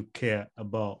 I want to care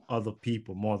about other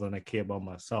people more than I care about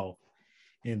myself.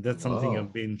 And that's something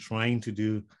I've been trying to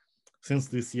do since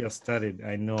this year started.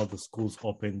 I know the schools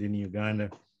opened in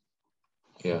Uganda,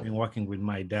 I've been working with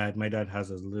my dad. My dad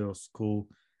has a little school,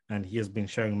 and he has been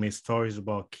sharing me stories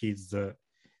about kids that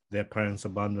their parents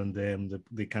abandoned them, that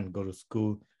they can't go to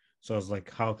school. So I was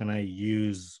like, how can I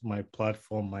use my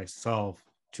platform myself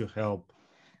to help?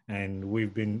 And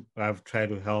I've tried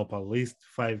to help at least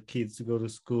 5 kids to go to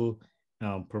school,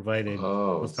 provided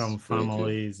for some very good.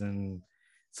 families. And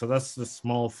so that's the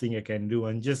small thing I can do.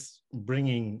 And just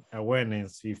bringing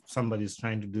awareness. If somebody's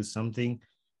trying to do something,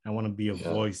 I want to be a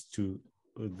voice to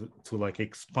like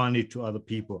expand it to other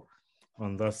people.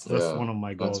 And that's one of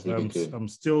my goals. That's really good. I'm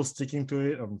still sticking to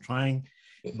it. I'm trying.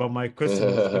 But my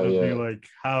question was gonna be like,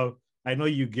 how I know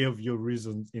you gave your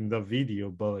reasons in the video,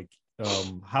 but like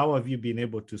how have you been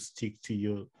able to stick to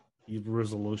your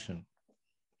resolution?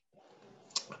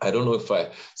 I don't know if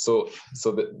the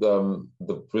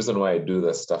reason why I do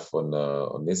that stuff on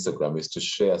Instagram is to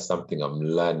share something I'm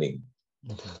learning.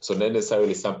 Mm-hmm. So not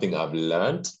necessarily something I've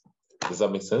learned. Does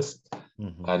that make sense?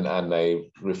 Mm-hmm. And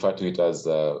I refer to it as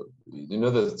the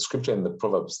scripture in the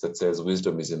Proverbs that says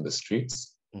wisdom is in the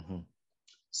streets. Mm-hmm.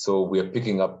 So we are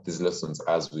picking up these lessons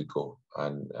as we go,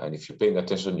 and if you're paying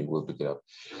attention, you will pick it up.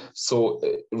 So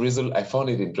I found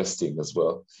it interesting as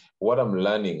well. What I'm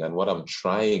learning and what I'm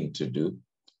trying to do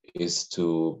is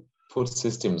to put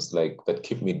systems like that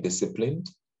keep me disciplined,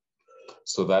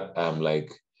 so that I'm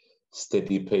like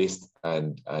steady paced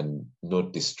and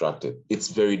not distracted. It's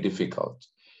very difficult,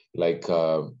 like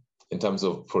in terms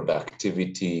of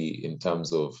productivity, in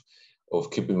terms of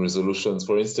keeping resolutions.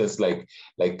 For instance, let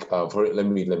me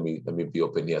be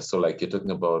open here. So like you're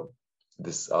talking about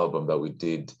this album that we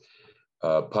did.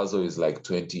 Puzzle is like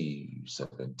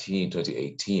 2017,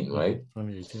 2018, right?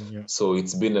 2018, yeah. So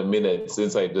it's been a minute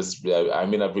since I've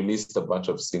released a bunch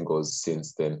of singles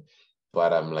since then,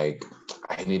 but I'm like,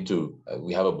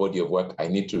 we have a body of work. I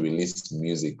need to release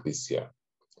music this year.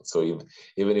 So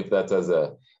even if that as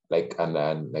a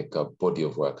body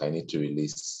of work, I need to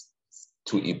release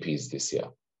 2 EPs this year.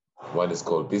 One is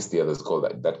called this, the other is called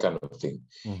that kind of thing.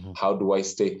 Mm-hmm. How do I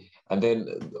stay? And then,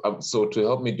 so to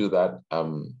help me do that,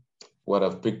 what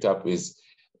I've picked up is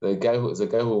the guy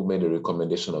who made a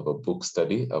recommendation of a book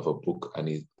study of a book, and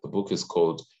the book is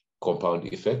called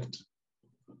Compound Effect.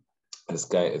 And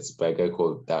it's by a guy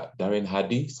called Darren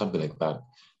Hardy, something like that.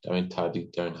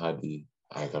 Darren Hardy.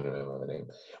 I can't remember the name.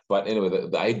 But anyway,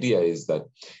 the idea is that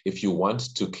if you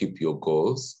want to keep your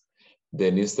goals,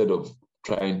 then instead of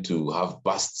trying to have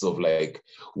bursts of like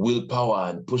willpower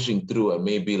and pushing through, and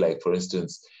maybe like, for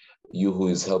instance, you who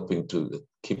is helping to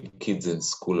keep kids in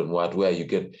school and where you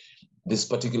get this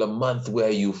particular month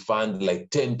where you fund like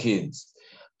 10 kids,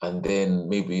 and then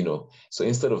maybe, so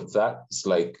instead of that, it's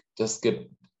like just get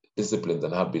disciplines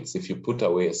and habits. If you put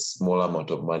away a small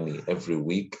amount of money every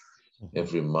week,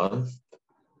 every month,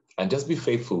 and just be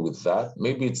faithful with that.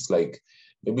 Maybe it's like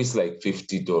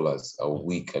 $50 a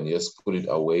week, and you just put it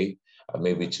away, and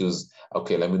maybe choose,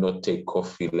 okay, let me not take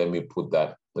coffee. Let me put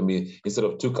that. Instead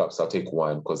of 2 cups, I'll take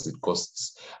 1 because it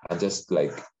costs. And just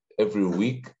like every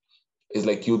week, it's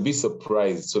like you'll be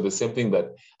surprised. So the same thing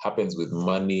that happens with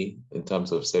money in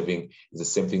terms of saving is the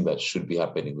same thing that should be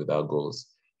happening with our goals.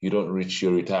 You don't reach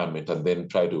your retirement and then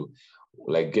try to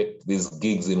like get these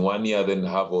gigs in 1 year, then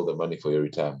have all the money for your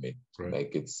retirement. Right.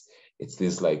 Like it's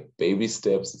these like baby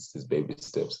steps. It's these baby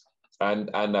steps. And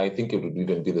I think it would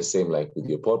even be the same like with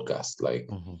your podcast. Like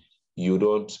you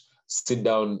don't sit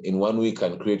down in 1 week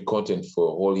and create content for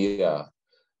a whole year.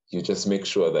 You just make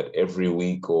sure that every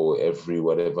week or every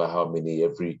whatever,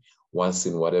 every once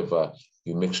in whatever,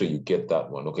 you make sure you get that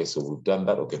one. Okay, so we've done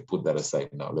that. Okay, put that aside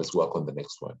now. Let's work on the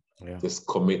next one. Yeah. Just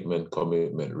commitment,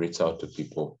 reach out to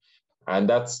people. And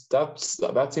that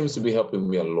seems to be helping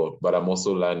me a lot. But I'm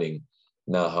also learning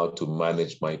now how to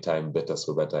manage my time better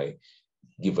so that I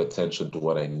give attention to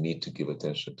what I need to give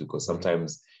attention to. Because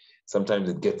sometimes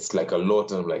it gets like a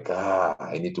lot, and I'm like,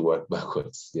 I need to work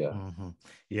backwards. Yeah. Mm-hmm.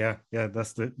 Yeah.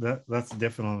 That's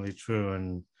definitely true.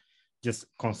 And just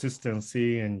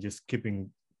consistency and just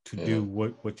keeping to do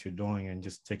what you're doing and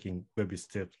just taking baby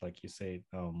steps, like you said.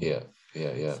 So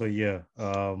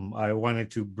I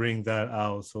wanted to bring that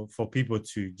out. So for people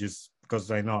to just, because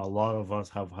I know a lot of us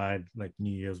have had like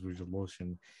New Year's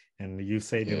resolution, and you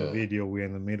said in the video, we're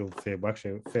in the middle of Feb.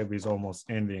 Actually, Feb is almost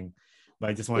ending. But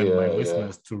I just wanted my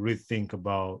listeners to rethink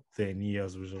about their New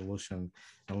Year's resolution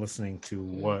and listening to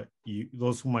what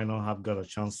those who might not have got a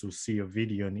chance to see a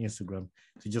video on Instagram,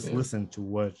 to just listen to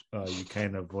what you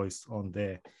kind of voiced on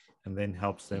there, and then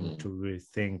helps them to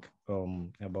rethink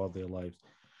about their lives.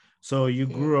 So you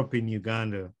grew up in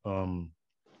Uganda.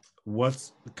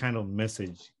 What's the kind of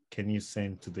message can you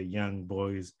send to the young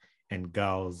boys and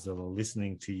girls that are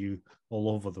listening to you all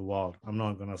over the world? I'm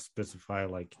not going to specify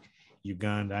like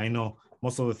Uganda. I know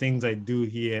most of the things I do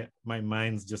here, my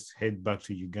mind's just head back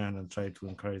to Uganda and try to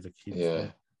encourage the kids. Yeah.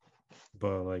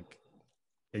 But like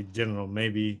in general,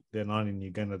 maybe they're not in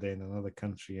Uganda, they're in another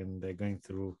country and they're going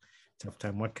through tough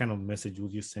time. What kind of message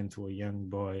would you send to a young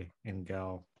boy and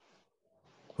girl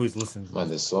who is listening to Man,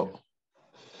 this?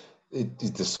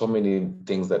 there's so many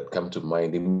things that come to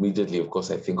mind. Immediately, of course,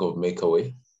 I think of Make a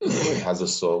Way has a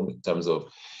song in terms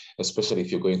of, especially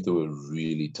if you're going through a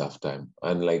really tough time.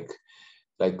 And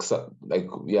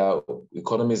yeah,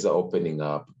 economies are opening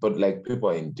up, but like people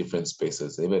are in different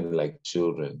spaces, even like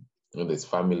children. You know, there's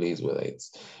families, whether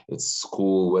it's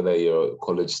school, whether you're a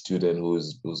college student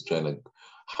who's trying to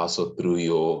hustle through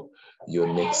your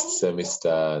next semester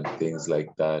and things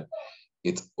like that.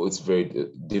 It's very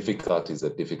difficulties are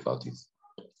difficulties,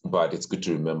 but it's good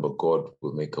to remember God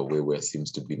will make a way where there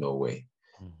seems to be no way,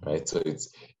 right? So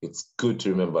it's good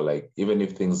to remember, like, even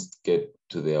if things get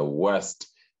to their worst,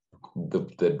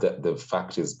 the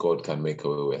fact is God can make a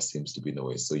way where there seems to be no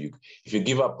way. So if you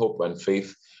give up hope and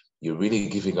faith, you're really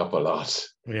giving up a lot.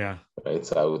 Yeah. Right.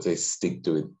 So I would say stick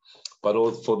to it. But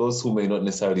for those who may not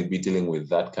necessarily be dealing with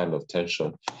that kind of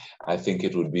tension, I think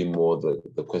it would be more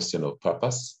the question of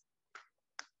purpose.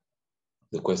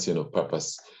 The question of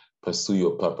purpose, pursue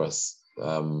your purpose.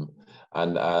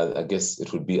 And I guess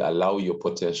it would be allow your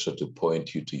potential to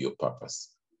point you to your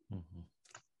purpose.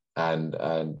 And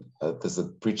there's a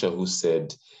preacher who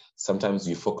said, sometimes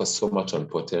you focus so much on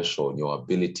potential, on your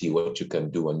ability, what you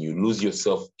can do, and you lose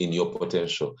yourself in your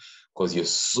potential because you're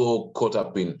so caught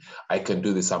up in, I can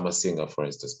do this. I'm a singer, for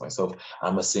instance, myself.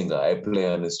 I'm a singer. I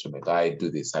play an instrument. I do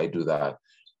this. I do that.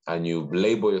 And you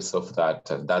label yourself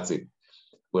that, and that's it.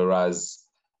 Whereas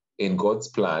in God's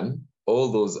plan,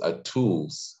 all those are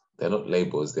tools. They're not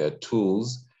labels. They're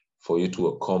tools for you to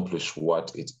accomplish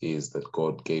what it is that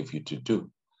God gave you to do,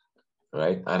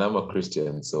 right? And I'm a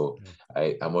Christian, so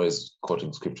I'm always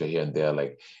quoting scripture here and there.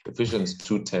 Like Ephesians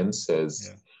 2:10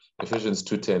 says, Ephesians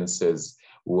 2:10 says,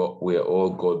 we're all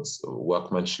God's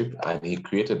workmanship, and He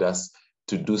created us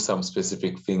to do some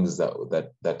specific things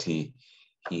that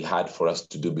He had for us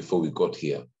to do before we got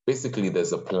here. Basically,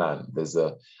 there's a plan. There's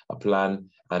a plan,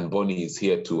 and Bonnie is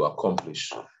here to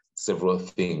accomplish several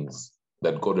things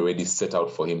that God already set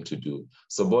out for him to do.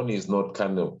 So Bonnie is not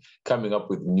kind of coming up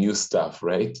with new stuff,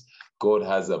 right? God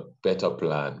has a better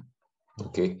plan,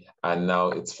 okay? And now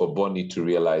it's for Bonnie to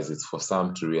realize, it's for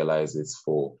Sam to realize, it's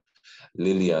for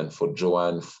Lillian, for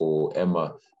Joanne, for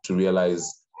Emma to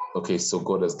realize, okay, so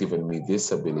God has given me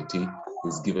this ability.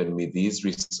 He's given me these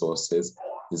resources.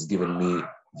 He's given me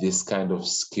this kind of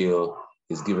skill.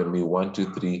 He's given me 1,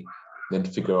 2, 3. Then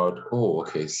figure out, oh,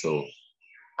 okay, so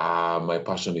my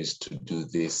passion is to do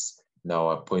this. Now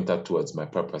I point that towards my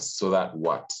purpose. So that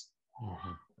what?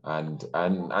 And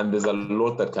there's a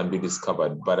lot that can be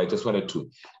discovered, but I just wanted to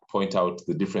point out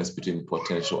the difference between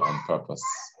potential and purpose.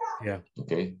 Yeah.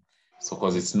 Okay. So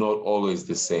because it's not always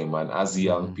the same. And as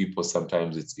young people,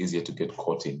 sometimes it's easier to get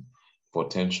caught in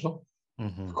potential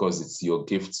because it's your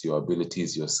gifts, your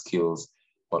abilities, your skills,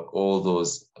 but all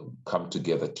those come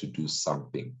together to do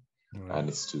something. Right. And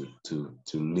it's to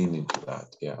lean into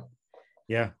that.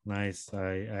 Yeah, nice.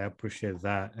 I appreciate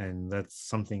that. And that's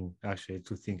something actually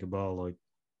to think about, like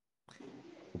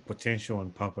potential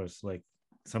and purpose. Like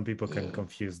some people can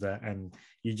confuse that, and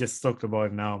you just talked about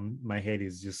it. Now my head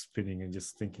is just spinning and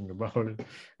just thinking about it.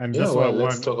 And that's why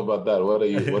let's talk about that. What are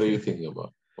you thinking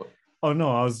about? Oh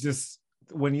no, I was just,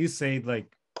 when you say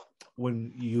like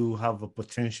when you have a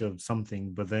potential of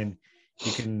something, but then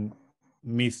you can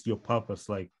miss your purpose.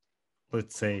 Like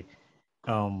let's say,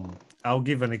 I'll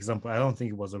give an example. I don't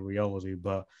think it was a reality,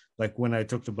 but like when I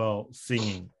talked about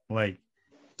singing, like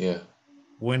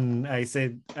when I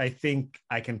said I think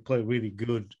I can play really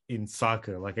good in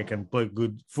soccer, like I can play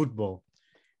good football,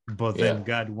 but then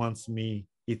God wants me,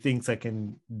 he thinks I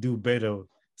can do better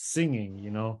singing,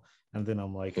 you know, and then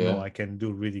I'm like, no, I can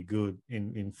do really good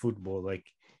in football. Like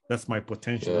that's my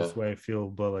potential. That's where I feel,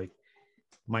 but like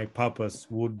my purpose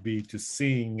would be to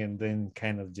sing and then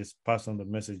kind of just pass on the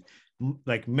message.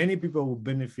 Like many people will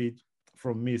benefit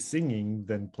from me singing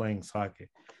than playing soccer.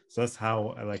 So that's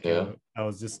how I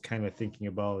was just kind of thinking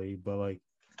about it. But like,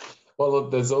 well,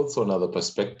 there's also another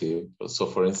perspective. So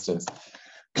for instance,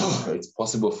 it's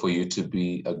possible for you to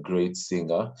be a great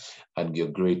singer and you're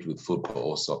great with football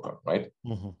or soccer, right?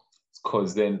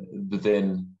 Because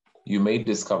then you may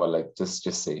discover, like just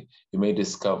say, you may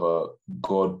discover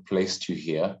God placed you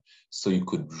here so you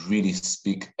could really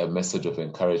speak a message of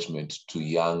encouragement to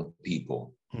young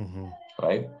people,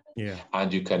 right? Yeah.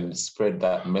 And you can spread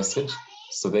that message.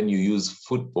 So then you use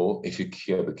football. If you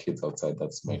hear the kids outside,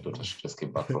 that's my daughter. She just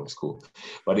came back from school.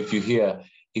 But if you hear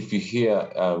if you hear,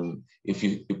 if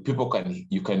people can,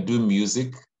 you can do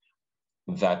music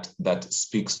that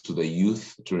speaks to the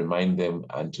youth to remind them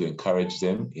and to encourage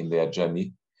them in their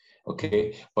journey.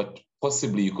 Okay. But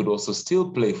possibly you could also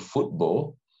still play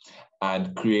football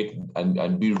and create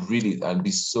and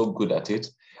be so good at it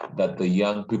that the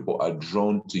young people are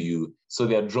drawn to you. So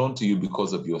they are drawn to you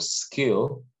because of your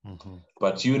skill.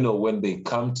 But when they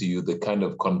come to you, the kind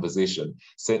of conversation.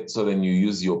 So then you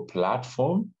use your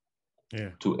platform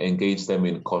to engage them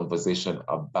in conversation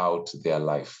about their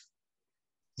life.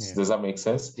 Yeah. Does that make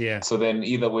sense? Yeah. So then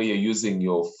either way, you're using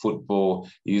your football,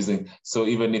 so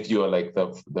even if you're like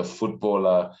the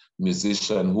footballer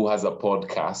musician who has a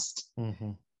podcast,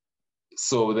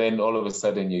 so then all of a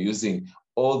sudden you're using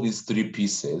all these three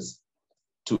pieces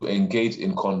to engage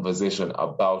in conversation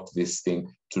about this thing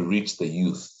to reach the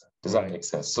youth. Does that make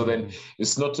sense? So then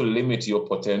it's not to limit your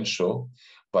potential,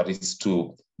 but it's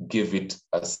to give it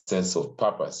a sense of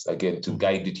purpose, again, to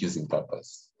guide it using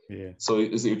purpose. Yeah. So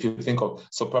if you think of,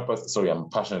 purpose, sorry, I'm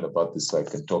passionate about this, so I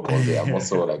can talk all day. I'm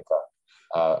also like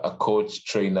a coach,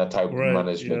 trainer type,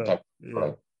 management type.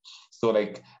 Right. So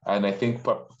and I think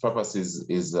purpose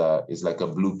is like a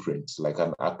blueprint, like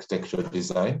an architecture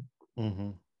design.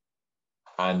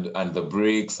 And the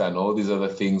bricks and all these other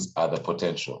things are the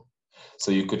potential.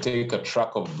 So you could take a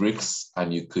truck of bricks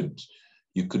and you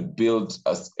could build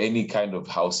any kind of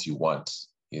house you want,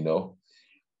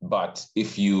 But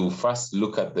if you first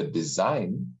look at the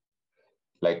design,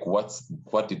 like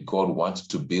what did God want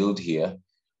to build here,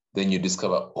 then you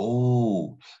discover,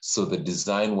 so the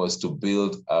design was to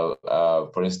build,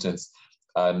 for instance,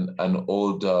 an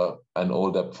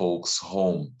older folks'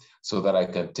 home, so that I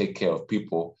can take care of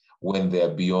people when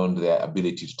they're beyond their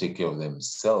ability to take care of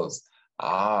themselves.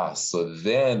 So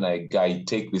then I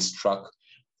take this truck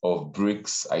of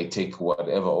bricks, I take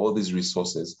whatever, all these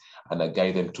resources, and I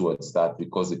guide them towards that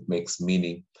because it makes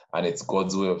meaning. And it's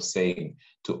God's way of saying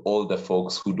to all the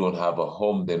folks who don't have a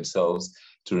home themselves,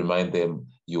 to remind them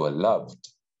you are loved,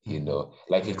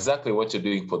 exactly what you're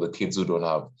doing for the kids who don't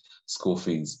have school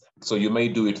fees. So you may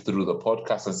do it through the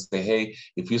podcast and say, hey,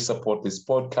 if you support this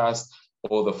podcast,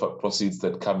 all the proceeds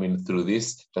that come in through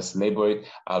this, just label it.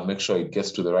 I'll make sure it gets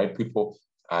to the right people.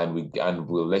 And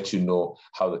we'll let you know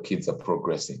how the kids are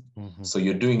progressing. So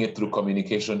you're doing it through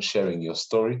communication, sharing your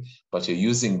story, but you're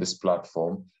using this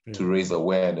platform to raise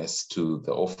awareness to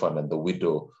the orphan and the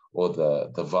widow or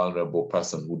the vulnerable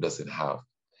person who doesn't have.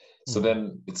 So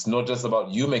then it's not just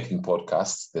about you making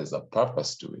podcasts, there's a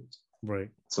purpose to it. Right.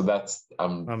 So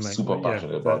I'm super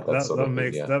passionate about that sort of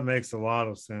thing. That makes a lot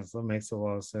of sense.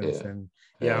 And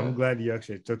I'm glad you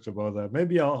actually talked about that.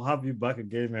 Maybe I'll have you back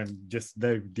again and just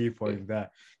dive deeper in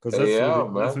that, because that's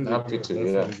really happy good. to.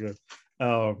 That's really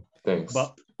good. Thanks.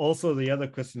 But also the other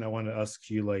question I want to ask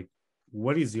you, like,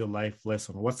 what is your life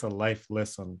lesson? What's a life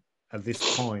lesson at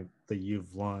this point that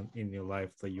you've learned in your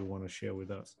life that you want to share with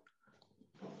us?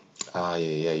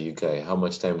 You guys. How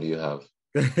much time do you have?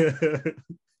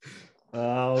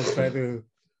 I'll try to.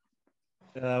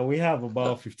 We have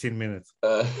about 15 minutes.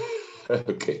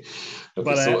 Okay.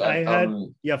 But so I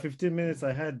had 15 minutes.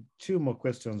 I had 2 more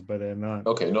questions, but they're not.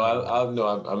 Okay, no,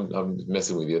 I'm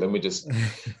messing with you. Let me just.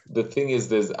 The thing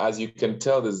is, as you can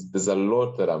tell, there's a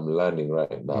lot that I'm learning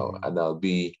right now, and I'll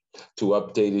be to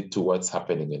update it to what's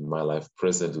happening in my life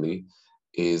presently.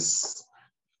 Is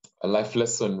a life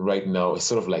lesson right now. It's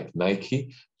sort of like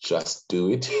Nike, just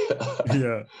do it.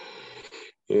 Yeah.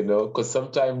 Because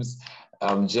sometimes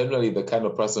I'm generally the kind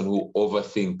of person who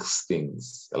overthinks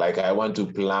things. Like I want to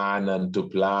plan and to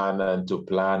plan and to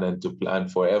plan and to plan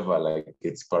forever. Like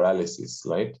it's paralysis,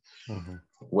 right?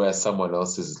 Where someone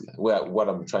else is, where what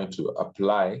I'm trying to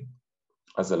apply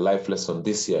as a life lesson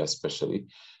this year, especially,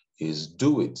 is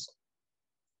do it.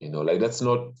 Let's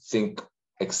not think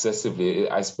excessively.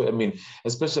 I mean,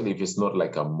 especially if it's not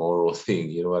like a moral thing,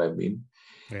 you know what I mean?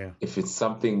 Yeah. If it's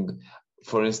something,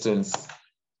 for instance,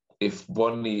 if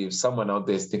someone out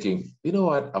there is thinking, you know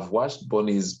what, I've watched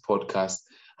Bonnie's podcast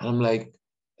and I'm like,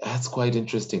 that's quite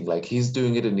interesting. Like he's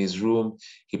doing it in his room.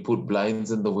 He put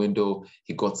blinds in the window.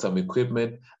 He got some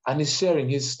equipment and he's sharing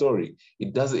his story.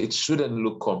 It shouldn't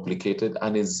look complicated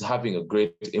and is having a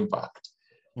great impact.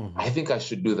 I think I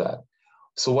should do that.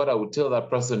 So what I would tell that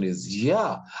person is,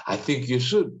 I think you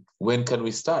should. When can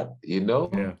we start?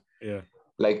 Yeah.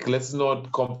 Like, let's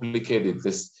not complicate it.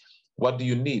 What do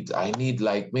you need? I need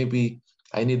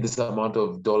this amount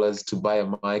of dollars to buy a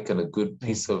mic and a good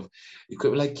piece of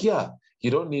equipment. Like, you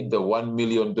don't need the $1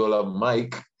 million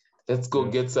mic. Let's go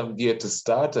get some gear to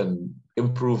start and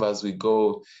improve as we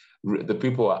go. The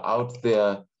people are out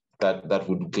there that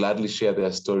would gladly share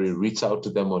their story, reach out to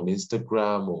them on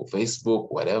Instagram or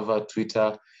Facebook, whatever,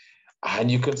 Twitter,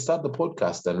 and you can start the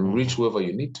podcast and reach whoever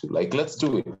you need to. Like, let's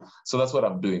do it. So that's what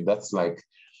I'm doing. That's like,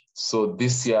 so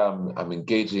this year I'm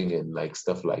engaging in like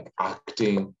stuff like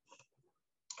acting.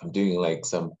 I'm doing like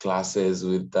some classes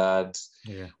with that.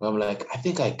 Yeah. I'm like, I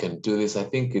think I can do this. I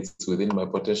think it's within my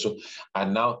potential.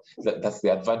 And now that's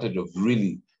the advantage of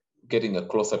really getting a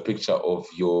closer picture of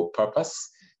your purpose,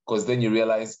 because then you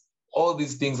realize all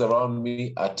these things around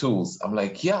me are tools. I'm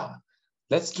like, yeah,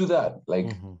 let's do that.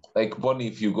 Like Bonnie,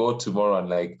 if you go tomorrow and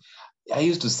like, I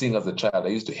used to sing as a child. I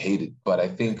used to hate it, but I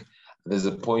think there's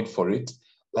a point for it.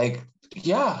 Like,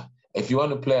 yeah, if you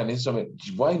want to play an instrument,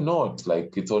 why not?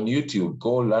 Like, it's on YouTube.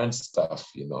 Go learn stuff,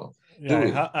 you know.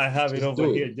 Yeah, I have it over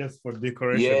here just for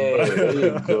decoration. Yeah, there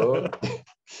you go.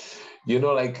 You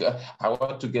know, like, I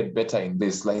want to get better in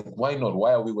this. Like, why not?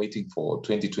 Why are we waiting for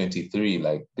 2023?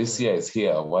 Like, this year is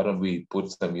here. Why don't we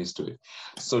put some use to it?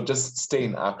 So just stay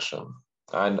in action.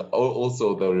 And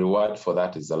also the reward for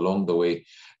that is along the way,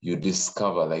 you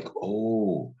discover like,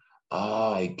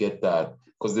 I get that.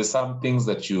 Because there's some things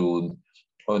that you,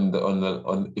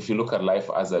 if you look at life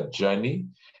as a journey,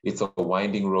 it's a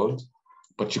winding road,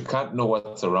 but you can't know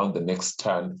what's around the next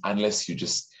turn unless you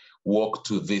just walk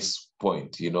to this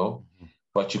point, you know,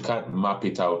 but you can't map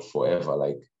it out forever.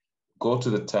 Like, go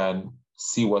to the turn,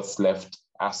 see what's left,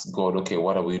 ask God, okay,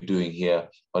 what are we doing here?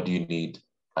 What do you need?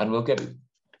 And we'll get it.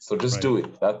 So just do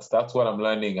it. That's what I'm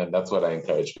learning, and that's what I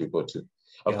encourage people to.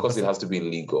 Of course, it has to be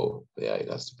legal. Yeah, it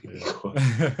has to be legal.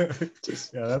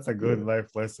 That's a good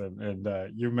life lesson. And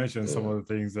you mentioned some of the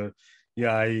things that,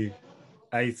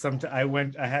 I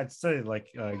had studied like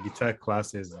guitar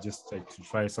classes just like to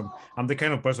try some. I'm the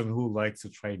kind of person who likes to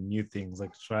try new things,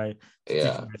 like try to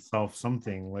teach myself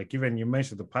something. Like, even you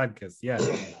mentioned the podcast. Yeah,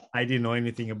 I didn't know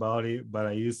anything about it, but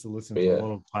I used to listen to a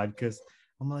lot of podcasts.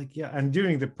 I'm like, and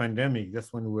during the pandemic,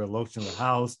 that's when we were locked in the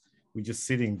house. We're just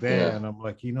sitting there, and I'm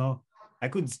like, I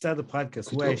could start a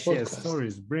podcast where I share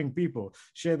stories, bring people,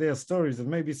 share their stories, and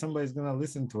maybe somebody's gonna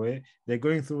listen to it. They're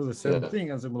going through the same thing,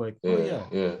 and I'm like,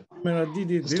 man, I did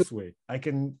it this way. I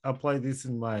can apply this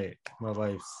in my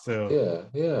life. So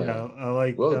I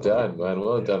like. Well done, man.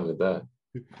 Well done with that.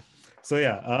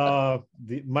 So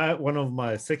one of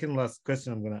my second last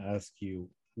question I'm gonna ask you: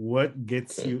 what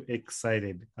gets you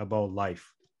excited about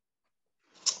life?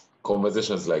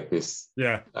 Conversations like this.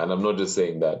 Yeah. And I'm not just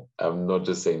saying that.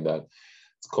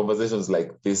 Conversations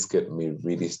like this get me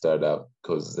really stirred up,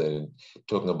 because then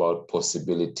talking about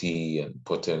possibility and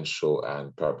potential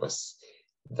and purpose,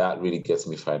 that really gets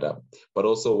me fired up. But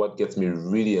also what gets me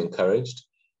really encouraged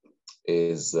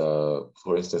is,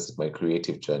 for instance, my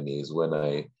creative journey is when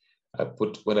I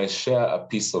share a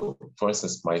piece of, for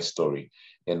instance, my story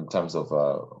in terms of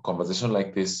a conversation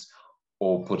like this,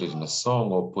 or put it in a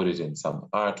song, or put it in some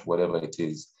art, whatever it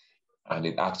is, and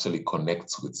it actually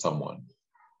connects with someone.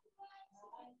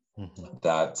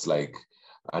 That's like,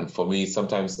 and for me,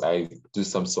 sometimes I do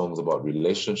some songs about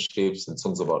relationships and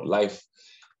songs about life.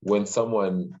 When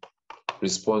someone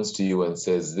responds to you and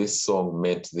says, this song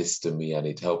meant this to me and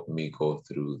it helped me go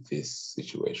through this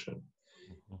situation,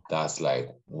 that's like,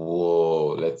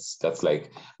 whoa, that's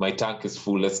like, my tank is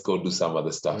full, let's go do some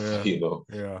other stuff, you know?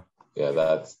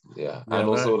 And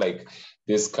also like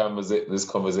this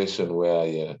conversation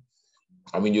where,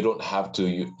 I mean, you don't have to,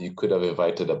 you could have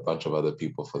invited a bunch of other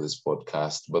people for this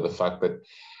podcast, but the fact that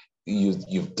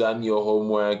you've done your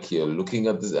homework, you're looking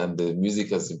at this, and the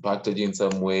music has impacted you in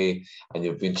some way, and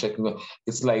you've been checking,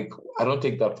 it's like, I don't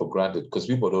take that for granted, because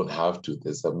people don't have to.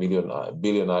 There's a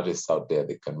billion artists out there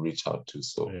they can reach out to.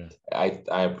 So I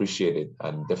appreciate it,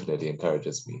 and definitely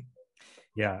encourages me.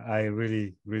 Yeah, I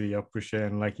really, really appreciate it.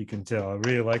 And like you can tell, I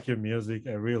really like your music.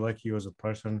 I really like you as a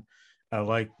person. I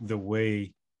like the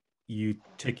way you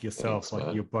take yourself, thanks, like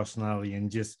man. Your personality,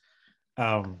 and just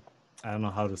I don't know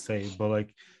how to say it, but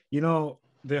like,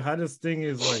 the hardest thing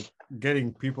is like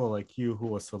getting people like you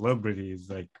who are celebrities,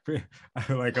 like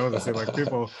I want to say, like,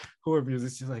 people who are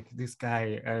musicians like this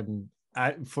guy. And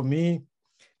for me,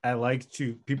 I like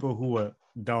people who are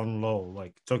down low,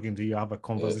 like talking to you, have a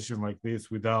conversation like this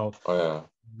without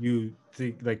you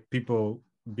think like people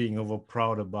being over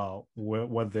proud about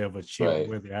what they have achieved,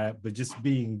 where they're at, but just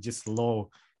being just low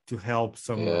to help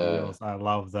somebody else. I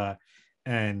love that.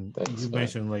 And thanks, you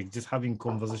mentioned like just having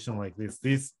conversation like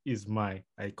this is I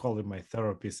call it my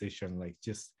therapy session, like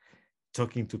just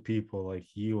talking to people like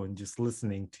you and just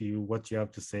listening to you, what you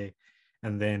have to say,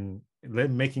 and then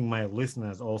making my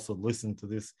listeners also listen to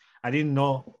this. I didn't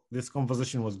know this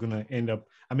conversation was going to end up,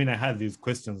 I mean, I had these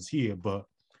questions here, but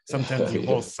sometimes you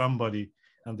host somebody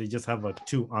and they just have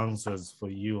two answers for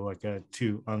you, like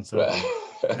two answers,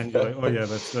 Right. and you're like, oh yeah,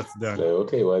 that's done. So,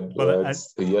 okay, But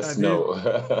what's yes,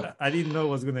 no? I didn't know I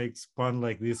was gonna expand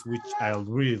like this, which I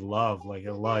really love. Like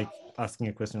I like asking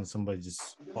a question, and somebody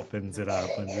just opens it up,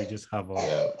 and we just have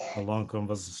a long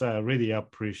conversation. So I really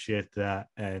appreciate that,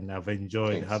 and I've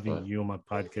enjoyed Thanks, having man. you on my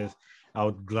podcast. I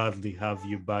would gladly have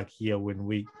you back here when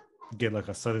we get like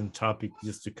a certain topic,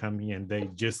 just to come here and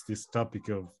digest this topic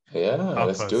of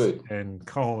Let's do it. and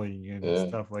calling and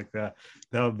stuff like that.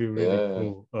 That would be really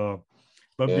cool.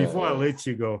 But before I let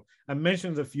you go, I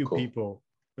mentioned a few people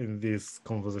in this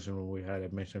conversation when we had. I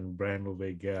mentioned Brian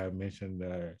Lubega, I mentioned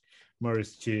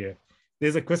Maurice Chia.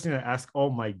 There's a question I ask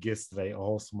all my guests that I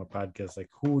also my podcast, like,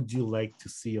 who would you like to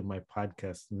see on my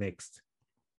podcast next?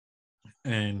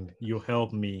 And you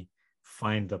help me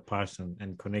find the person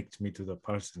and connect me to the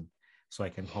person so I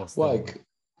can host them.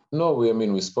 No,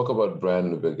 we spoke about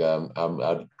Brian Lubega.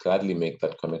 I'd gladly make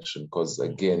that connection because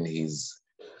again, he's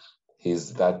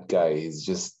that guy.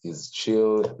 He's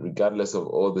chill, regardless of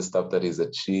all the stuff that he's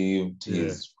achieved.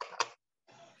 He's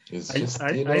just,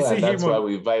 and that's why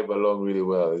we vibe along really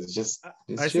well. It's just,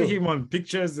 I see him on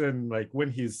pictures and like when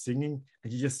he's singing,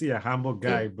 and you just see a humble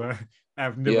guy, but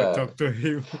I've never talked to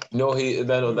him. No,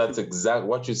 that's exact.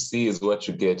 What you see is what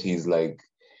you get. He's like,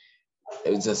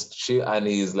 it's just chill, and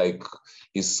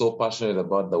he's so passionate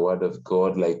about the word of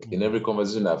God. Like in every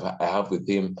conversation I have with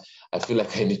him, I feel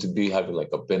like I need to be having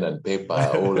like a pen and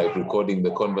paper or like recording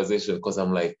the conversation, because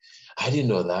I'm like, I didn't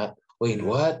know that. Wait,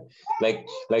 what? Like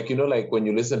like when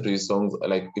you listen to his songs,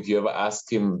 like if you ever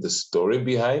ask him the story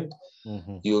behind,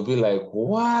 you'll be like,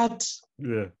 what?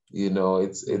 Yeah.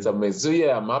 It's amazing. So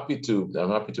yeah, I'm happy to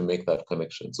make that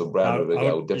connection. So Brian Lubega,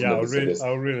 I would definitely suggest.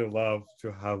 I would really love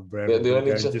to have Brian.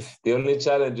 The only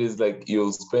challenge is like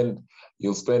you'll spend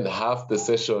half the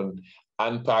session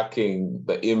unpacking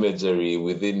the imagery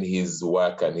within his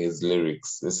work and his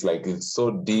lyrics. It's like it's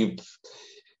so deep.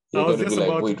 You're going to be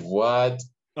like, wait, what?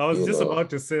 I was just about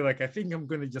to say, like, I think I'm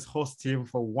going to just host him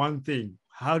for one thing.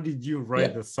 How did you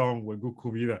write the song Wegu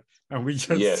Kumira? And we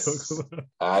just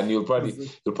and you'll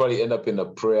probably end up in a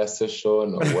prayer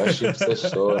session or worship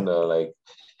session or like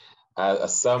a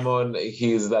sermon.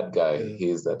 He's that guy. Yeah.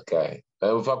 He's that guy.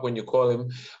 In fact, when you call him,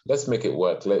 let's make it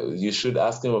work. You should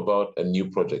ask him about a new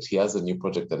project. He has a new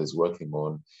project that he's working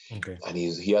on, and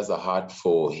he has a heart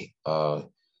for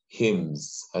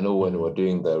hymns. I know when we were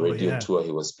doing the radio tour,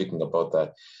 he was speaking about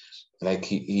that. Like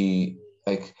he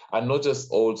and not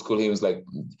just old school hymns,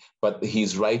 but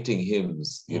he's writing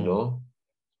hymns.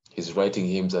 He's writing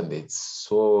hymns, and it's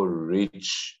so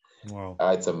rich. Wow,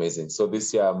 it's amazing. So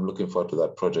this year, I'm looking forward to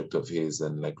that project of his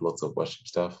and like lots of worship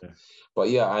stuff. Yeah. But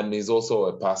yeah, and he's also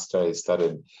a pastor. He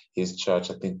started his church,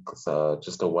 I think,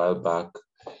 just a while back.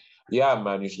 Yeah,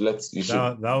 man, you should let me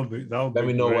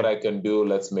know what I can do.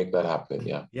 Let's make that happen.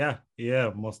 Yeah,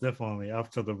 most definitely.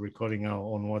 After the recording out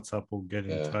on WhatsApp, we'll get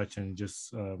in touch and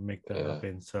just make that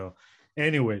happen. So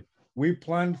anyway, we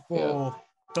planned for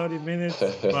 30 minutes,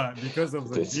 but because of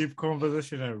the deep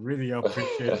conversation, I really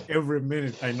appreciate every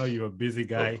minute. I know you're a busy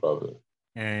guy. No problem.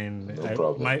 And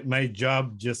my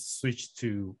job just switched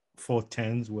to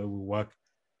 410s, where we work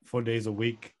 4 days a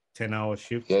week, 10-hour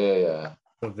shifts. Yeah.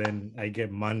 So then I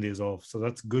get Mondays off. So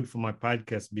that's good for my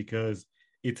podcast, because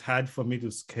it's hard for me to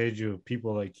schedule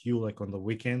people like you like on the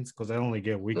weekends, because I only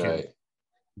get weekends. Right.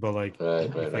 But like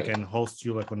if I can host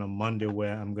you like on a Monday,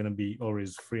 where I'm gonna be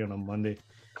always free on a Monday,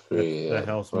 that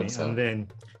helps me. And then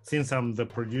since I'm the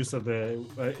producer, the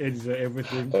editor,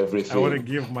 everything, I want to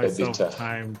give myself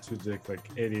time to just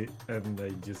like edit, and I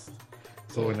just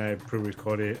when I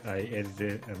pre-record it, I edit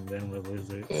it and then release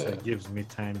it. So it gives me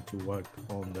time to work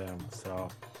on them. So,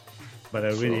 but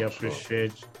I really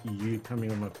appreciate you coming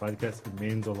on my podcast. It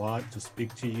means a lot to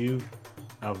speak to you.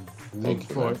 I've looked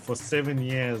forward for 7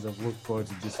 years. I've looked forward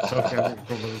to just talking and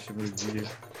conversation with you,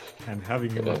 and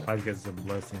having you on my podcast is a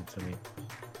blessing to me.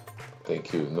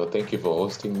 Thank you. No, thank you for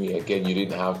hosting me. Again, you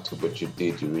didn't have to, but you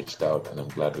did. You reached out, and I'm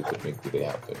glad we could make today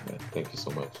happen, man. Thank you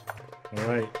so much. All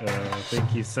right.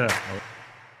 Thank you, sir.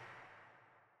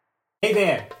 Hey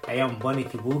there, I am Bonnie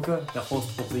Kibuka, the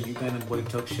host of the Ugandan Boy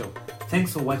Talk Show.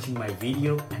 Thanks for watching my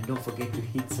video, and don't forget to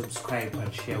hit subscribe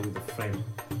and share with a friend.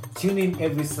 Tune in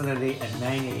every Saturday at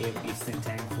 9 a.m. Eastern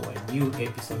Time for a new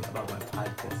episode about my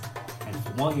podcast. And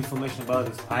for more information about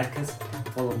this podcast,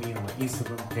 follow me on my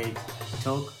Instagram page,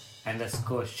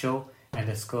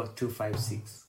 talk_show_256.